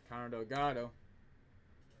 Connor Delgado.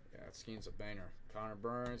 Yeah, that scheme's a banger. Connor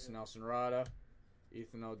Burns, Nelson Rada,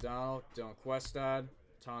 Ethan O'Donnell, Dylan Questad,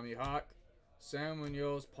 Tommy Hawk, Sam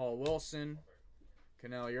Munoz, Paul Wilson,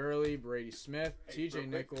 Kennelly Early, Brady Smith, TJ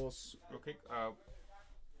Nichols. Real quick,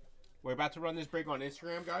 we're about to run this break on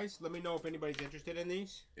Instagram, guys. Let me know if anybody's interested in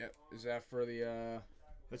these. Yep. Is that for the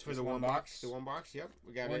That's for the one box. The one box. Yep,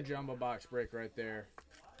 we got one it. jumbo box break right there.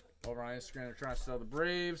 Over on Instagram, they're trying to sell the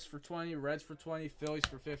Braves for 20, Reds for 20, Phillies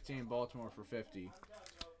for 15, Baltimore for 50.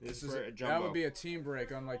 This is for a jumbo. That would be a team break,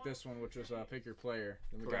 unlike this one, which was pick your player.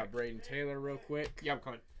 Then we got Braden Taylor real quick. Yeah, I'm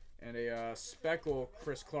coming. And a speckle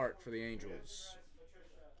Chris Clark for the Angels.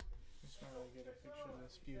 Just want to get a picture of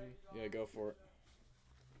this beauty. Yeah, go for it.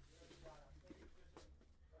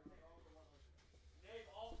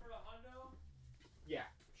 Yeah,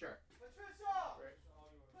 sure.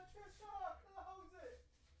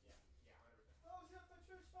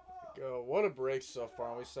 Go. What a break so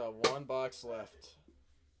far. We still have one box left.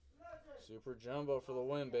 Super jumbo for the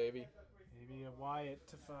win, baby. Maybe a Wyatt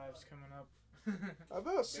to 5's coming up. How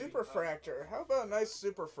about a super fractor? How about a nice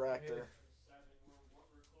super fractor?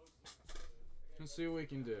 Let's see what we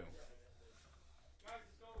can do. And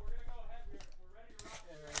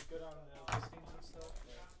we're good on the listings and stuff.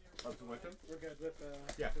 Up to with them? We're good with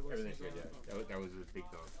Yeah, the everything's listings good. on Yeah, that was a big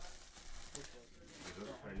dog.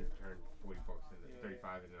 Turn 40 bucks into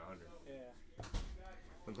 35 and 100. Yeah.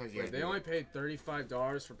 Sometimes you Wait, they only paid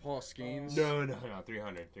 $35 for Paul Skeens? No,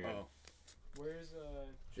 300. Oh. Where's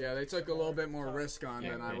Yeah, they took a little bit more risk on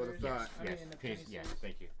than I would have thought. I mean, Yes, in the please, penny yes, series.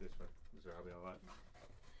 thank you. This will help me a lot.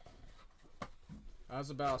 I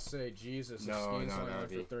was about to say, Jesus, if No, Skeens no, only that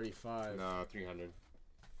went would for 35. No, 300.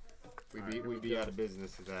 Alright, We'd here we be go. out of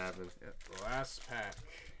business if that happened. Yep. Last pack.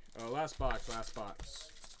 Oh, last box.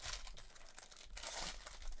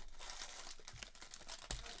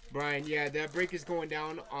 Brian, yeah, that break is going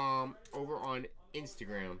down over on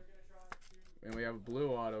Instagram. And we have a blue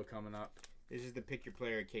auto coming up. This is the pick your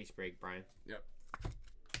player case break, Brian.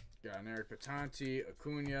 Got an Eric Patanti,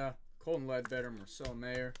 Acuna, Colton Ledbetter, Marcel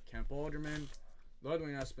Mayer, Kemp Alderman,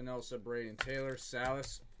 Ludwig Espinosa, Braden Taylor,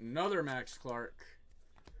 Salas, another Max Clark.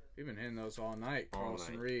 We've been hitting those all night. All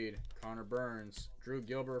Carlson night. Reed, Connor Burns, Drew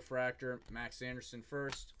Gilbert Fractor, Max Anderson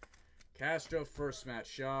first, Castro first, Matt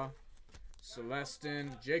Shaw,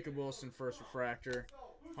 Celestin, Jacob Wilson first refractor,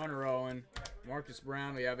 Hunter Owen, Marcus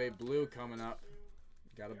Brown. We have a blue coming up.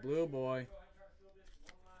 Got a blue boy.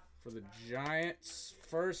 For the Giants,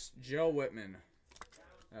 first, Joe Whitman.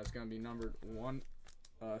 That's going to be numbered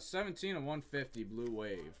 17 of 150 blue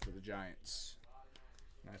wave for the Giants.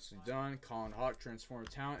 Nicely done. Colin Hawk, Transformer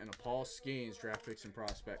Talent, and a Paul Skeens, draft picks and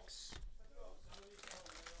prospects.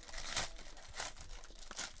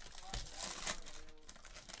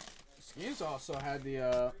 Skeens also had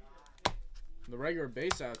the regular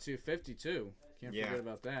base out too, 52. Can't forget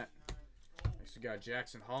about that. Next we got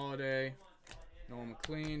Jackson Holiday, Nolan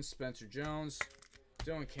McLean, Spencer Jones,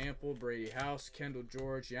 Dylan Campbell, Brady House, Kendall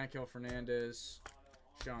George, Yankel Fernandez,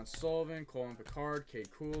 Sean Sullivan, Colin Picard, Kate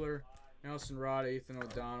Cooler, Nelson Rada, Ethan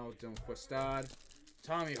O'Donnell, Dylan Questad,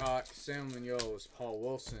 Tommy Hawk, Sam Munoz, Paul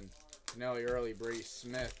Wilson, Kennelly Early, Brady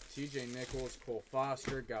Smith, TJ Nichols, Cole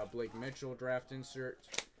Foster, got Blake Mitchell draft insert,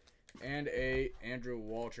 and a Andrew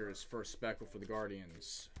Walters first speckle for the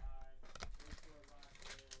Guardians.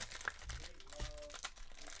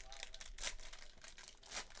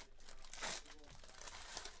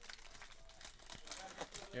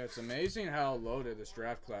 Yeah, it's amazing how loaded this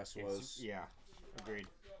draft class was. Yeah, agreed.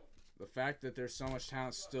 The fact that there's so much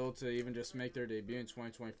talent still to even just make their debut in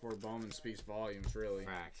 2024 Bowman speaks volumes, really.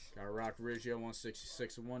 Facts. Got Rock Riggio,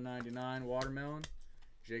 166 of 199, Watermelon.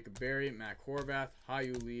 Jacob Berry, Matt Horvath,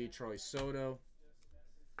 Hayu Lee, Charlie Soto.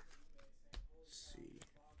 Let's see.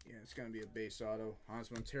 Yeah, it's going to be a base auto. Hans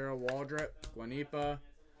Montero, Waldrep, Guanipa,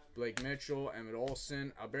 Blake Mitchell, Emmett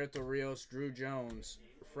Olson, Alberto Rios, Drew Jones,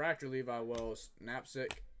 Refractor Levi Wells,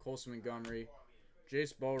 Knapsack, Colson Montgomery,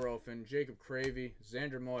 Jace Bowrofen, Jacob Cravey,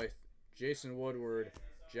 Xander Moyth, Jason Woodward,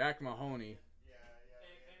 Jack Mahoney.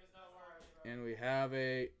 And we have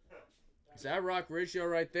a... Is that Rock Riggio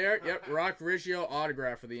right there? Yep, Rock Riggio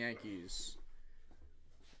autograph for the Yankees.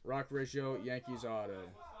 Rock Riggio, Yankees auto.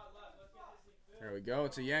 There we go.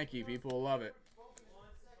 It's a Yankee. People will love it.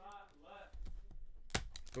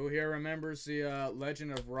 Who here remembers the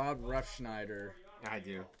legend of Rob Refschneider? I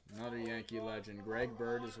do. Another Yankee legend. Greg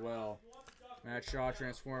Bird as well. Matt Shaw,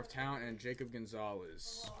 Transform of Talent, and Jacob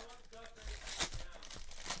Gonzalez.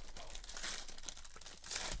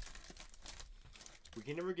 We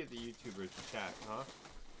can never get the YouTubers to chat, huh?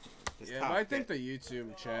 This Yeah, top but I think bit. the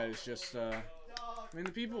YouTube chat is just, I mean,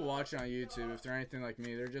 the people watching on YouTube, if they're anything like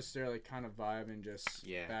me, they're just there, like, kind of vibing, just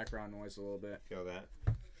background noise a little bit. Feel that.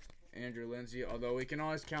 Andrew Lindsay, although we can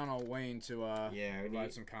always count on Wayne to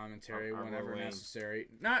provide some commentary whenever necessary.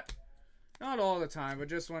 Not all the time, but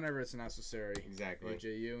just whenever it's necessary. Exactly.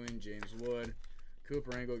 AJ Ewing, James Wood,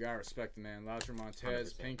 Cooper Engel, gotta respect the man. Lautner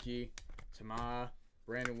Montez, 100%. Pinky, Tama,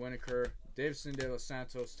 Brandon Winokur, Davison De Los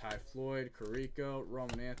Santos, Ty Floyd, Carico,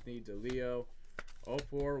 Roman Anthony, DeLeo,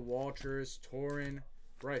 Opor, Walters, Torin,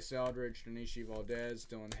 Bryce Eldridge, Danishi Valdez,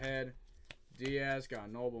 Dylan Head, Diaz, got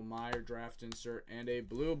Noble Meyer draft insert, and a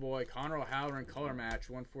blue boy, Connor O'Halloran color match,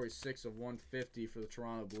 146 of 150 for the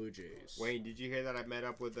Toronto Blue Jays. Wayne, did you hear that I met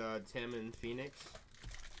up with Tim in Phoenix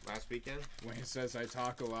last weekend? Wayne says I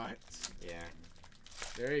talk a lot. Yeah.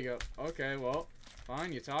 There you go. Okay, well,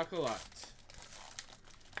 fine, you talk a lot.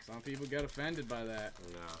 Some people get offended by that.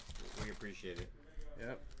 No, we appreciate it.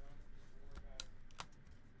 Yep.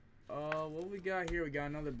 What we got here? We got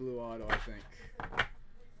another blue auto, I think.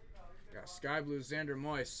 Got Sky Blue Xander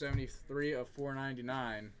Moyes, 73 of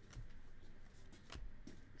 499.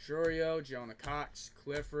 Churio, Jonah Cox,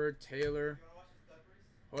 Clifford, Taylor,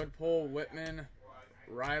 Hoodpole, Whitman,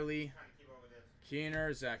 Riley,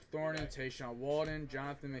 Keener, Zach Thornton, Tayshawn Walden,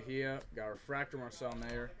 Jonathan Mejia, got Refractor, Marcel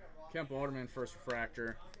Mayer, Kemp Alderman, first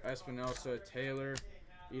Refractor, Espinosa, Taylor,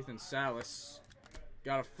 Ethan Salas.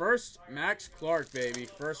 Got a first Max Clark, baby.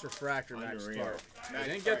 First Refractor, Max Unreal. Clark. I Max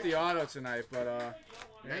didn't get the Clark. auto tonight, but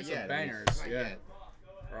there's some yet, bangers. Not Yeah. yet.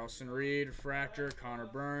 Carlson Reed, Refractor, Connor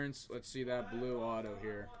Burns. Let's see that blue auto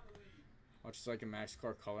here. Much like a Max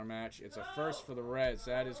Clark color match. It's a first for the Reds.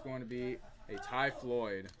 That is going to be a Ty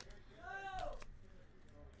Floyd.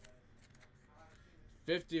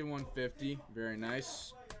 50 and 150. Very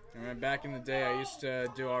nice. I remember back in the day, I used to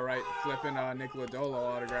do all right flipping Nick Lodolo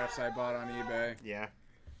autographs I bought on eBay. Yeah.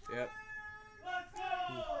 Yep.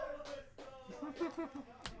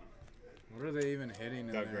 What are they even hitting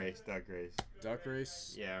in Duck there? race. Duck race. Duck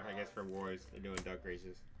race? Yeah, I guess for wars, they're doing duck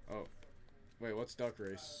races. Oh. Wait, what's duck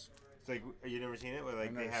race? It's like, you never seen it? Where like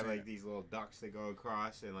I've they never have seen like it. these little ducks that go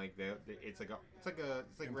across, and like it's like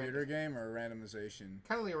Computer game or randomization?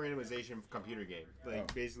 kind of like a randomization computer game. Like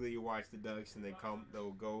Oh. basically you watch the ducks and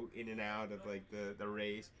they'll go in and out of like the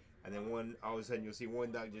race, and then all of a sudden you'll see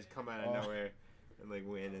one duck just come out of Oh. nowhere and like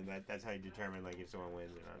win, and that's how you determine like if someone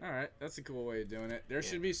wins or not. Alright, that's a cool way of doing it. There Yeah.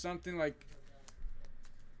 should be something like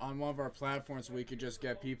on one of our platforms we could just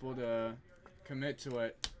get people to commit to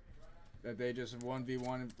it. That they just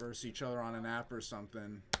 1v1 versus each other on an app or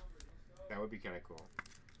something. That would be kind of cool.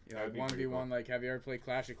 Yeah, That would like be pretty 1v1. cool. Like, have you ever played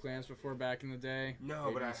Clash of Clans before back in the day?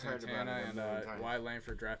 No, but Aiden I've heard about Santana it a and million times. Wyatt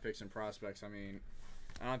Langford draft picks and prospects. I mean,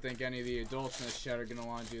 I don't think any of the adults in this chat are gonna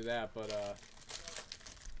want to do that, but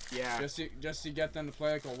Yeah. just to get them to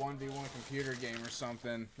play like a 1v1 computer game or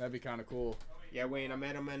something, that'd be kind of cool. Yeah, Wayne, I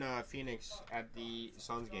met him in Phoenix at the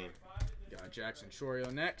Suns game. Got Jackson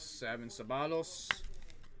Chorio next, Sabin Sabalos,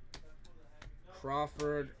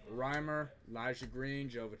 Crawford, Reimer, Elijah Green,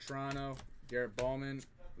 Joe Vitrano, Garrett Bowman,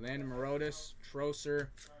 Landon Morotis, Trosser,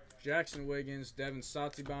 Jackson Wiggins, Devin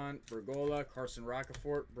Satiban, Bergola, Carson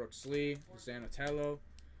Rockefort, Brooks Lee, Zanatello,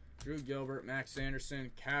 Drew Gilbert, Max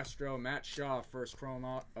Anderson, Castro, Matt Shaw, first chrome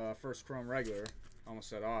regular, almost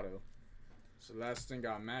said auto. So last thing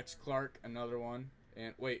got Max Clark, another one.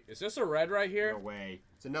 And wait, is this a red right here? No way.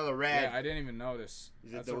 It's another red. Yeah, I didn't even notice.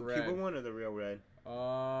 Is it That's the a red. Cuba one or the real red?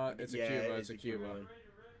 It's a Yeah, Cuba. it's It's a Cuba. one.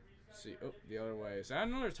 See, oh, the other way. Is that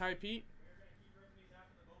another Ty Pete?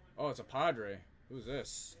 Oh, it's a Padre. Who's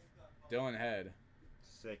this? Dylan Head.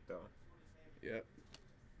 Sick though. Yep.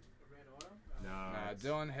 Red auto? No. Nah, it's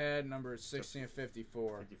Dylan Head, number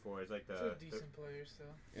 1654. 54. It's like It's a decent player still.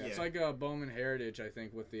 Yeah, it's Yeah. like a Bowman Heritage, I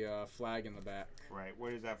think, with the flag in the back. right.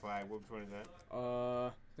 Where is that flag? Which one is that?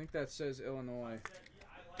 I think that says Illinois,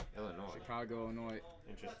 Illinois. Chicago, Illinois.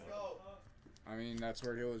 Interesting. I mean, that's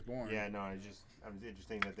where he was born. Yeah, no, it's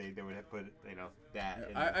interesting that they would have put that.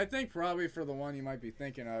 In I think probably for the one you might be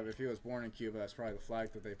thinking of, if he was born in Cuba, that's probably the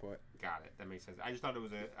flag that they put. Got it. That makes sense. I just thought it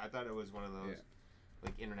was one of those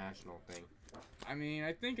like international thing. I mean,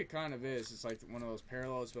 I think it kind of is. It's like one of those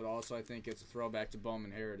parallels, but also I think it's a throwback to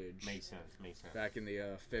Bowman Heritage. Makes sense. Makes sense. Back in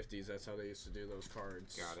the 50s, that's how they used to do those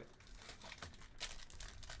cards. Got it.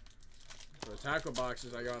 For the tackle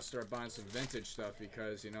boxes, I gotta start buying some vintage stuff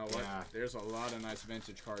because, you know what? Yeah. There's a lot of nice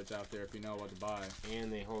vintage cards out there if you know what to buy.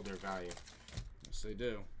 And they hold their value. Yes, they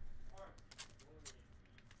do.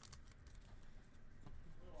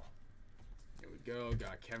 we go.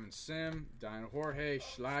 Got Kevin Sim, Diana Jorge,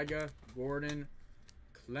 Schlager, Gordon,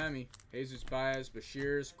 Clemmy, Jesus Baez,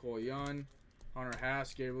 Bashirs, Cole Young, Hunter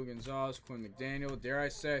Haas, Gabriel Gonzalez, Quinn McDaniel. Dare I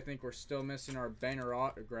say, I think we're still missing our banner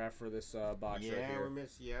autograph for this box right here. Yeah, we're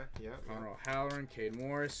missing. Yeah. Connor O'Halloran, Cade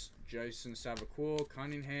Morris, Jason Savakul,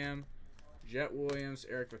 Cunningham, Jet Williams,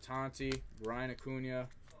 Eric Batanti, Brian Acuna.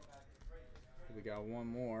 We got one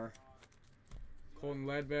more. Colton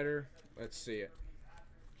Ledbetter. Let's see it.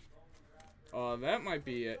 That might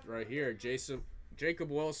be it right here.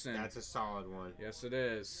 Jacob Wilson. That's a solid one. Yes, it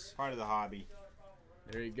is. Part of the hobby.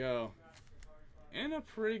 There you go. And a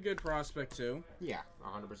pretty good prospect, too. Yeah,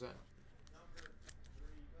 100%.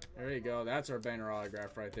 There you go. That's our banner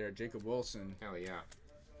autograph right there. Jacob Wilson. Hell yeah.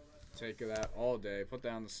 Take that all day. Put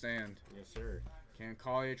that on the stand. Yes, sir. Cam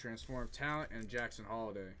Collier, Transform Talent, and Jackson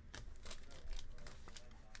Holiday.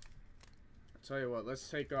 I'll tell you what, let's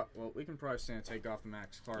take off. Well, we can probably stand take off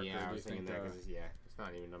Max Clark. Yeah, I was thinking that because it's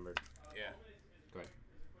not even numbered. Yeah. Go ahead.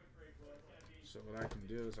 So what I can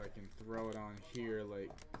do is I can throw it on here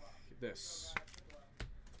like this.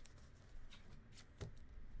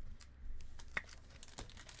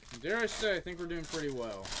 Dare I say, I think we're doing pretty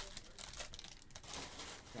well.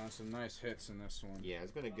 Got some nice hits in this one. Yeah,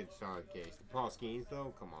 it's been a good solid case. The Paul Skeens,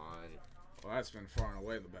 though, come on. Well, that's been far and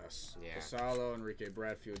away the best. Yeah. Casalo, Enrique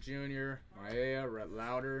Bradfield Jr., Maea, Rhett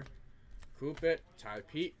Lauder, Coopit, Ty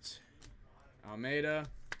Pete, Almeida,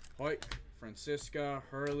 Hoyk, Francisca,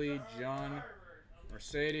 Hurley, John,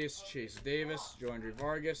 Mercedes, Chase Davis, Joandre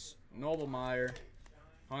Vargas, Noblemeyer,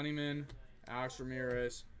 Honeyman, Alex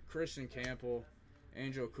Ramirez, Christian Campbell,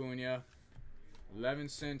 Angel Cunha,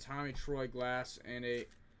 Levinson, Tommy Troy Glass, and a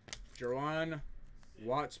Jerron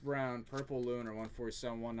Watts Brown Purple Lunar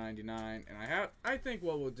 147/199. And I think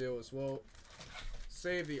what we'll do is we'll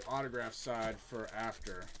save the autograph side for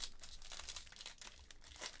after.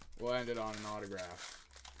 We'll end it on an autograph.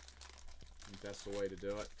 I think that's the way to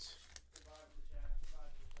do it.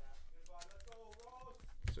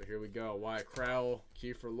 So here we go. Wyatt Crowell,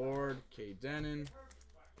 Kiefer Lord, Kay Denon,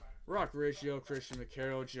 Rock Riggio, Christian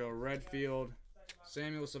McCarroll, Joe Redfield,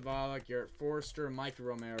 Samuel Zavala, Garrett Forrester, Mikey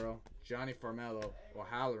Romero, Johnny Farmello,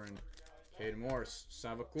 O'Halloran, Cade Morse,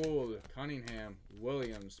 Savakul, Cunningham,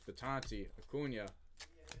 Williams, Batanti, Acuna,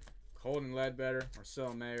 Colton Ledbetter,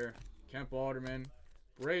 Marcel Mayer, Kemp Alderman,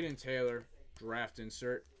 Braden Taylor, draft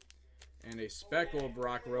insert, and a speckled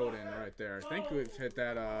Brock Roden right there. I think we've hit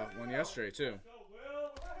that one yesterday too.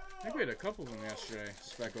 I think we had a couple of them yesterday,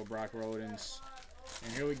 speckled Brock Rodens.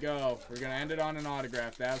 And here we go. We're going to end it on an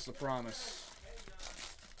autograph. That's the promise.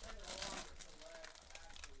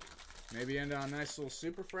 Maybe end on a nice little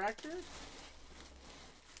super fractor.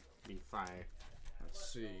 Be fire.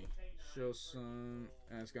 Let's see. Show some.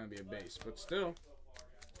 And it's going to be a base. But still,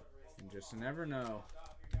 you just never know.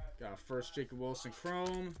 Got first Jacob Wilson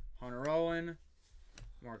Chrome, Hunter Owen,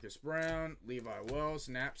 Marcus Brown, Levi Wells,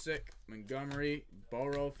 Knapsick, Montgomery,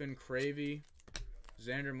 Borofin, Cravey,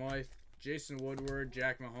 Xander Moyth, Jason Woodward,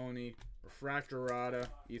 Jack Mahoney, Refractor Rada,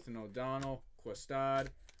 Ethan O'Donnell, Questad,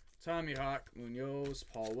 Tommy Hawk, Munoz,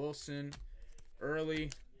 Paul Wilson,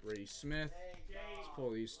 Early, Brady Smith. Let's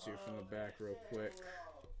pull these two from the back real quick.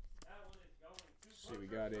 See, we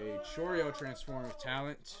got a Choreo Transformative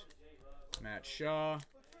Talent, Matt Shaw,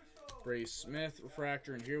 Brady Smith,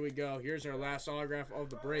 Refractor, and here we go. Here's our last autograph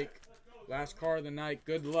of the break. Last card of the night.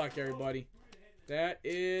 Good luck, everybody. That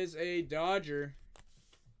is a Dodger.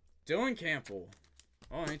 Dylan Campbell.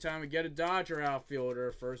 Oh, anytime we get a Dodger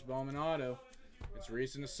outfielder, first Bowman auto, it's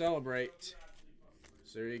reason to celebrate.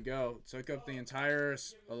 So there you go. Took up the entire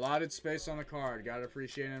allotted space on the card. Gotta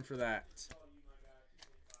appreciate him for that.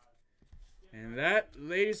 And that,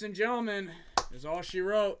 ladies and gentlemen, is all she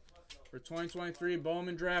wrote for 2023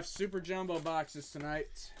 Bowman Draft Super Jumbo boxes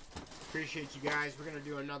tonight. Appreciate you guys. We're going to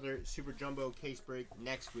do another Super Jumbo case break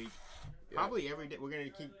next week. Probably every day. We're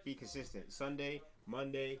going to be consistent. Sunday,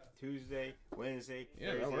 Monday, Tuesday, Wednesday,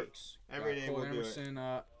 Thursday. That works. Every day we'll Emerson, do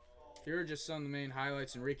it. Here are just some of the main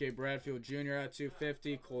highlights. Enrique Bradfield Jr. at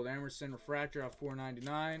 250. Colt Emerson Refractor at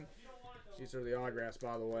 499. These are the autographs,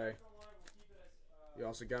 by the way. You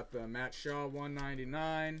also got the Matt Shaw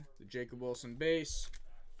 199. The Jacob Wilson base.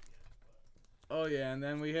 Oh, yeah, and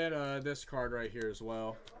then we had this card right here as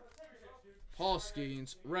well. Paul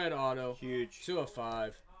Skeens, red auto. Huge. 2 of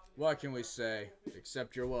 5. What can we say?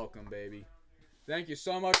 Except you're welcome, baby. Thank you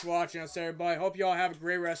so much for watching us, everybody. Hope you all have a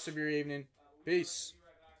great rest of your evening. Peace.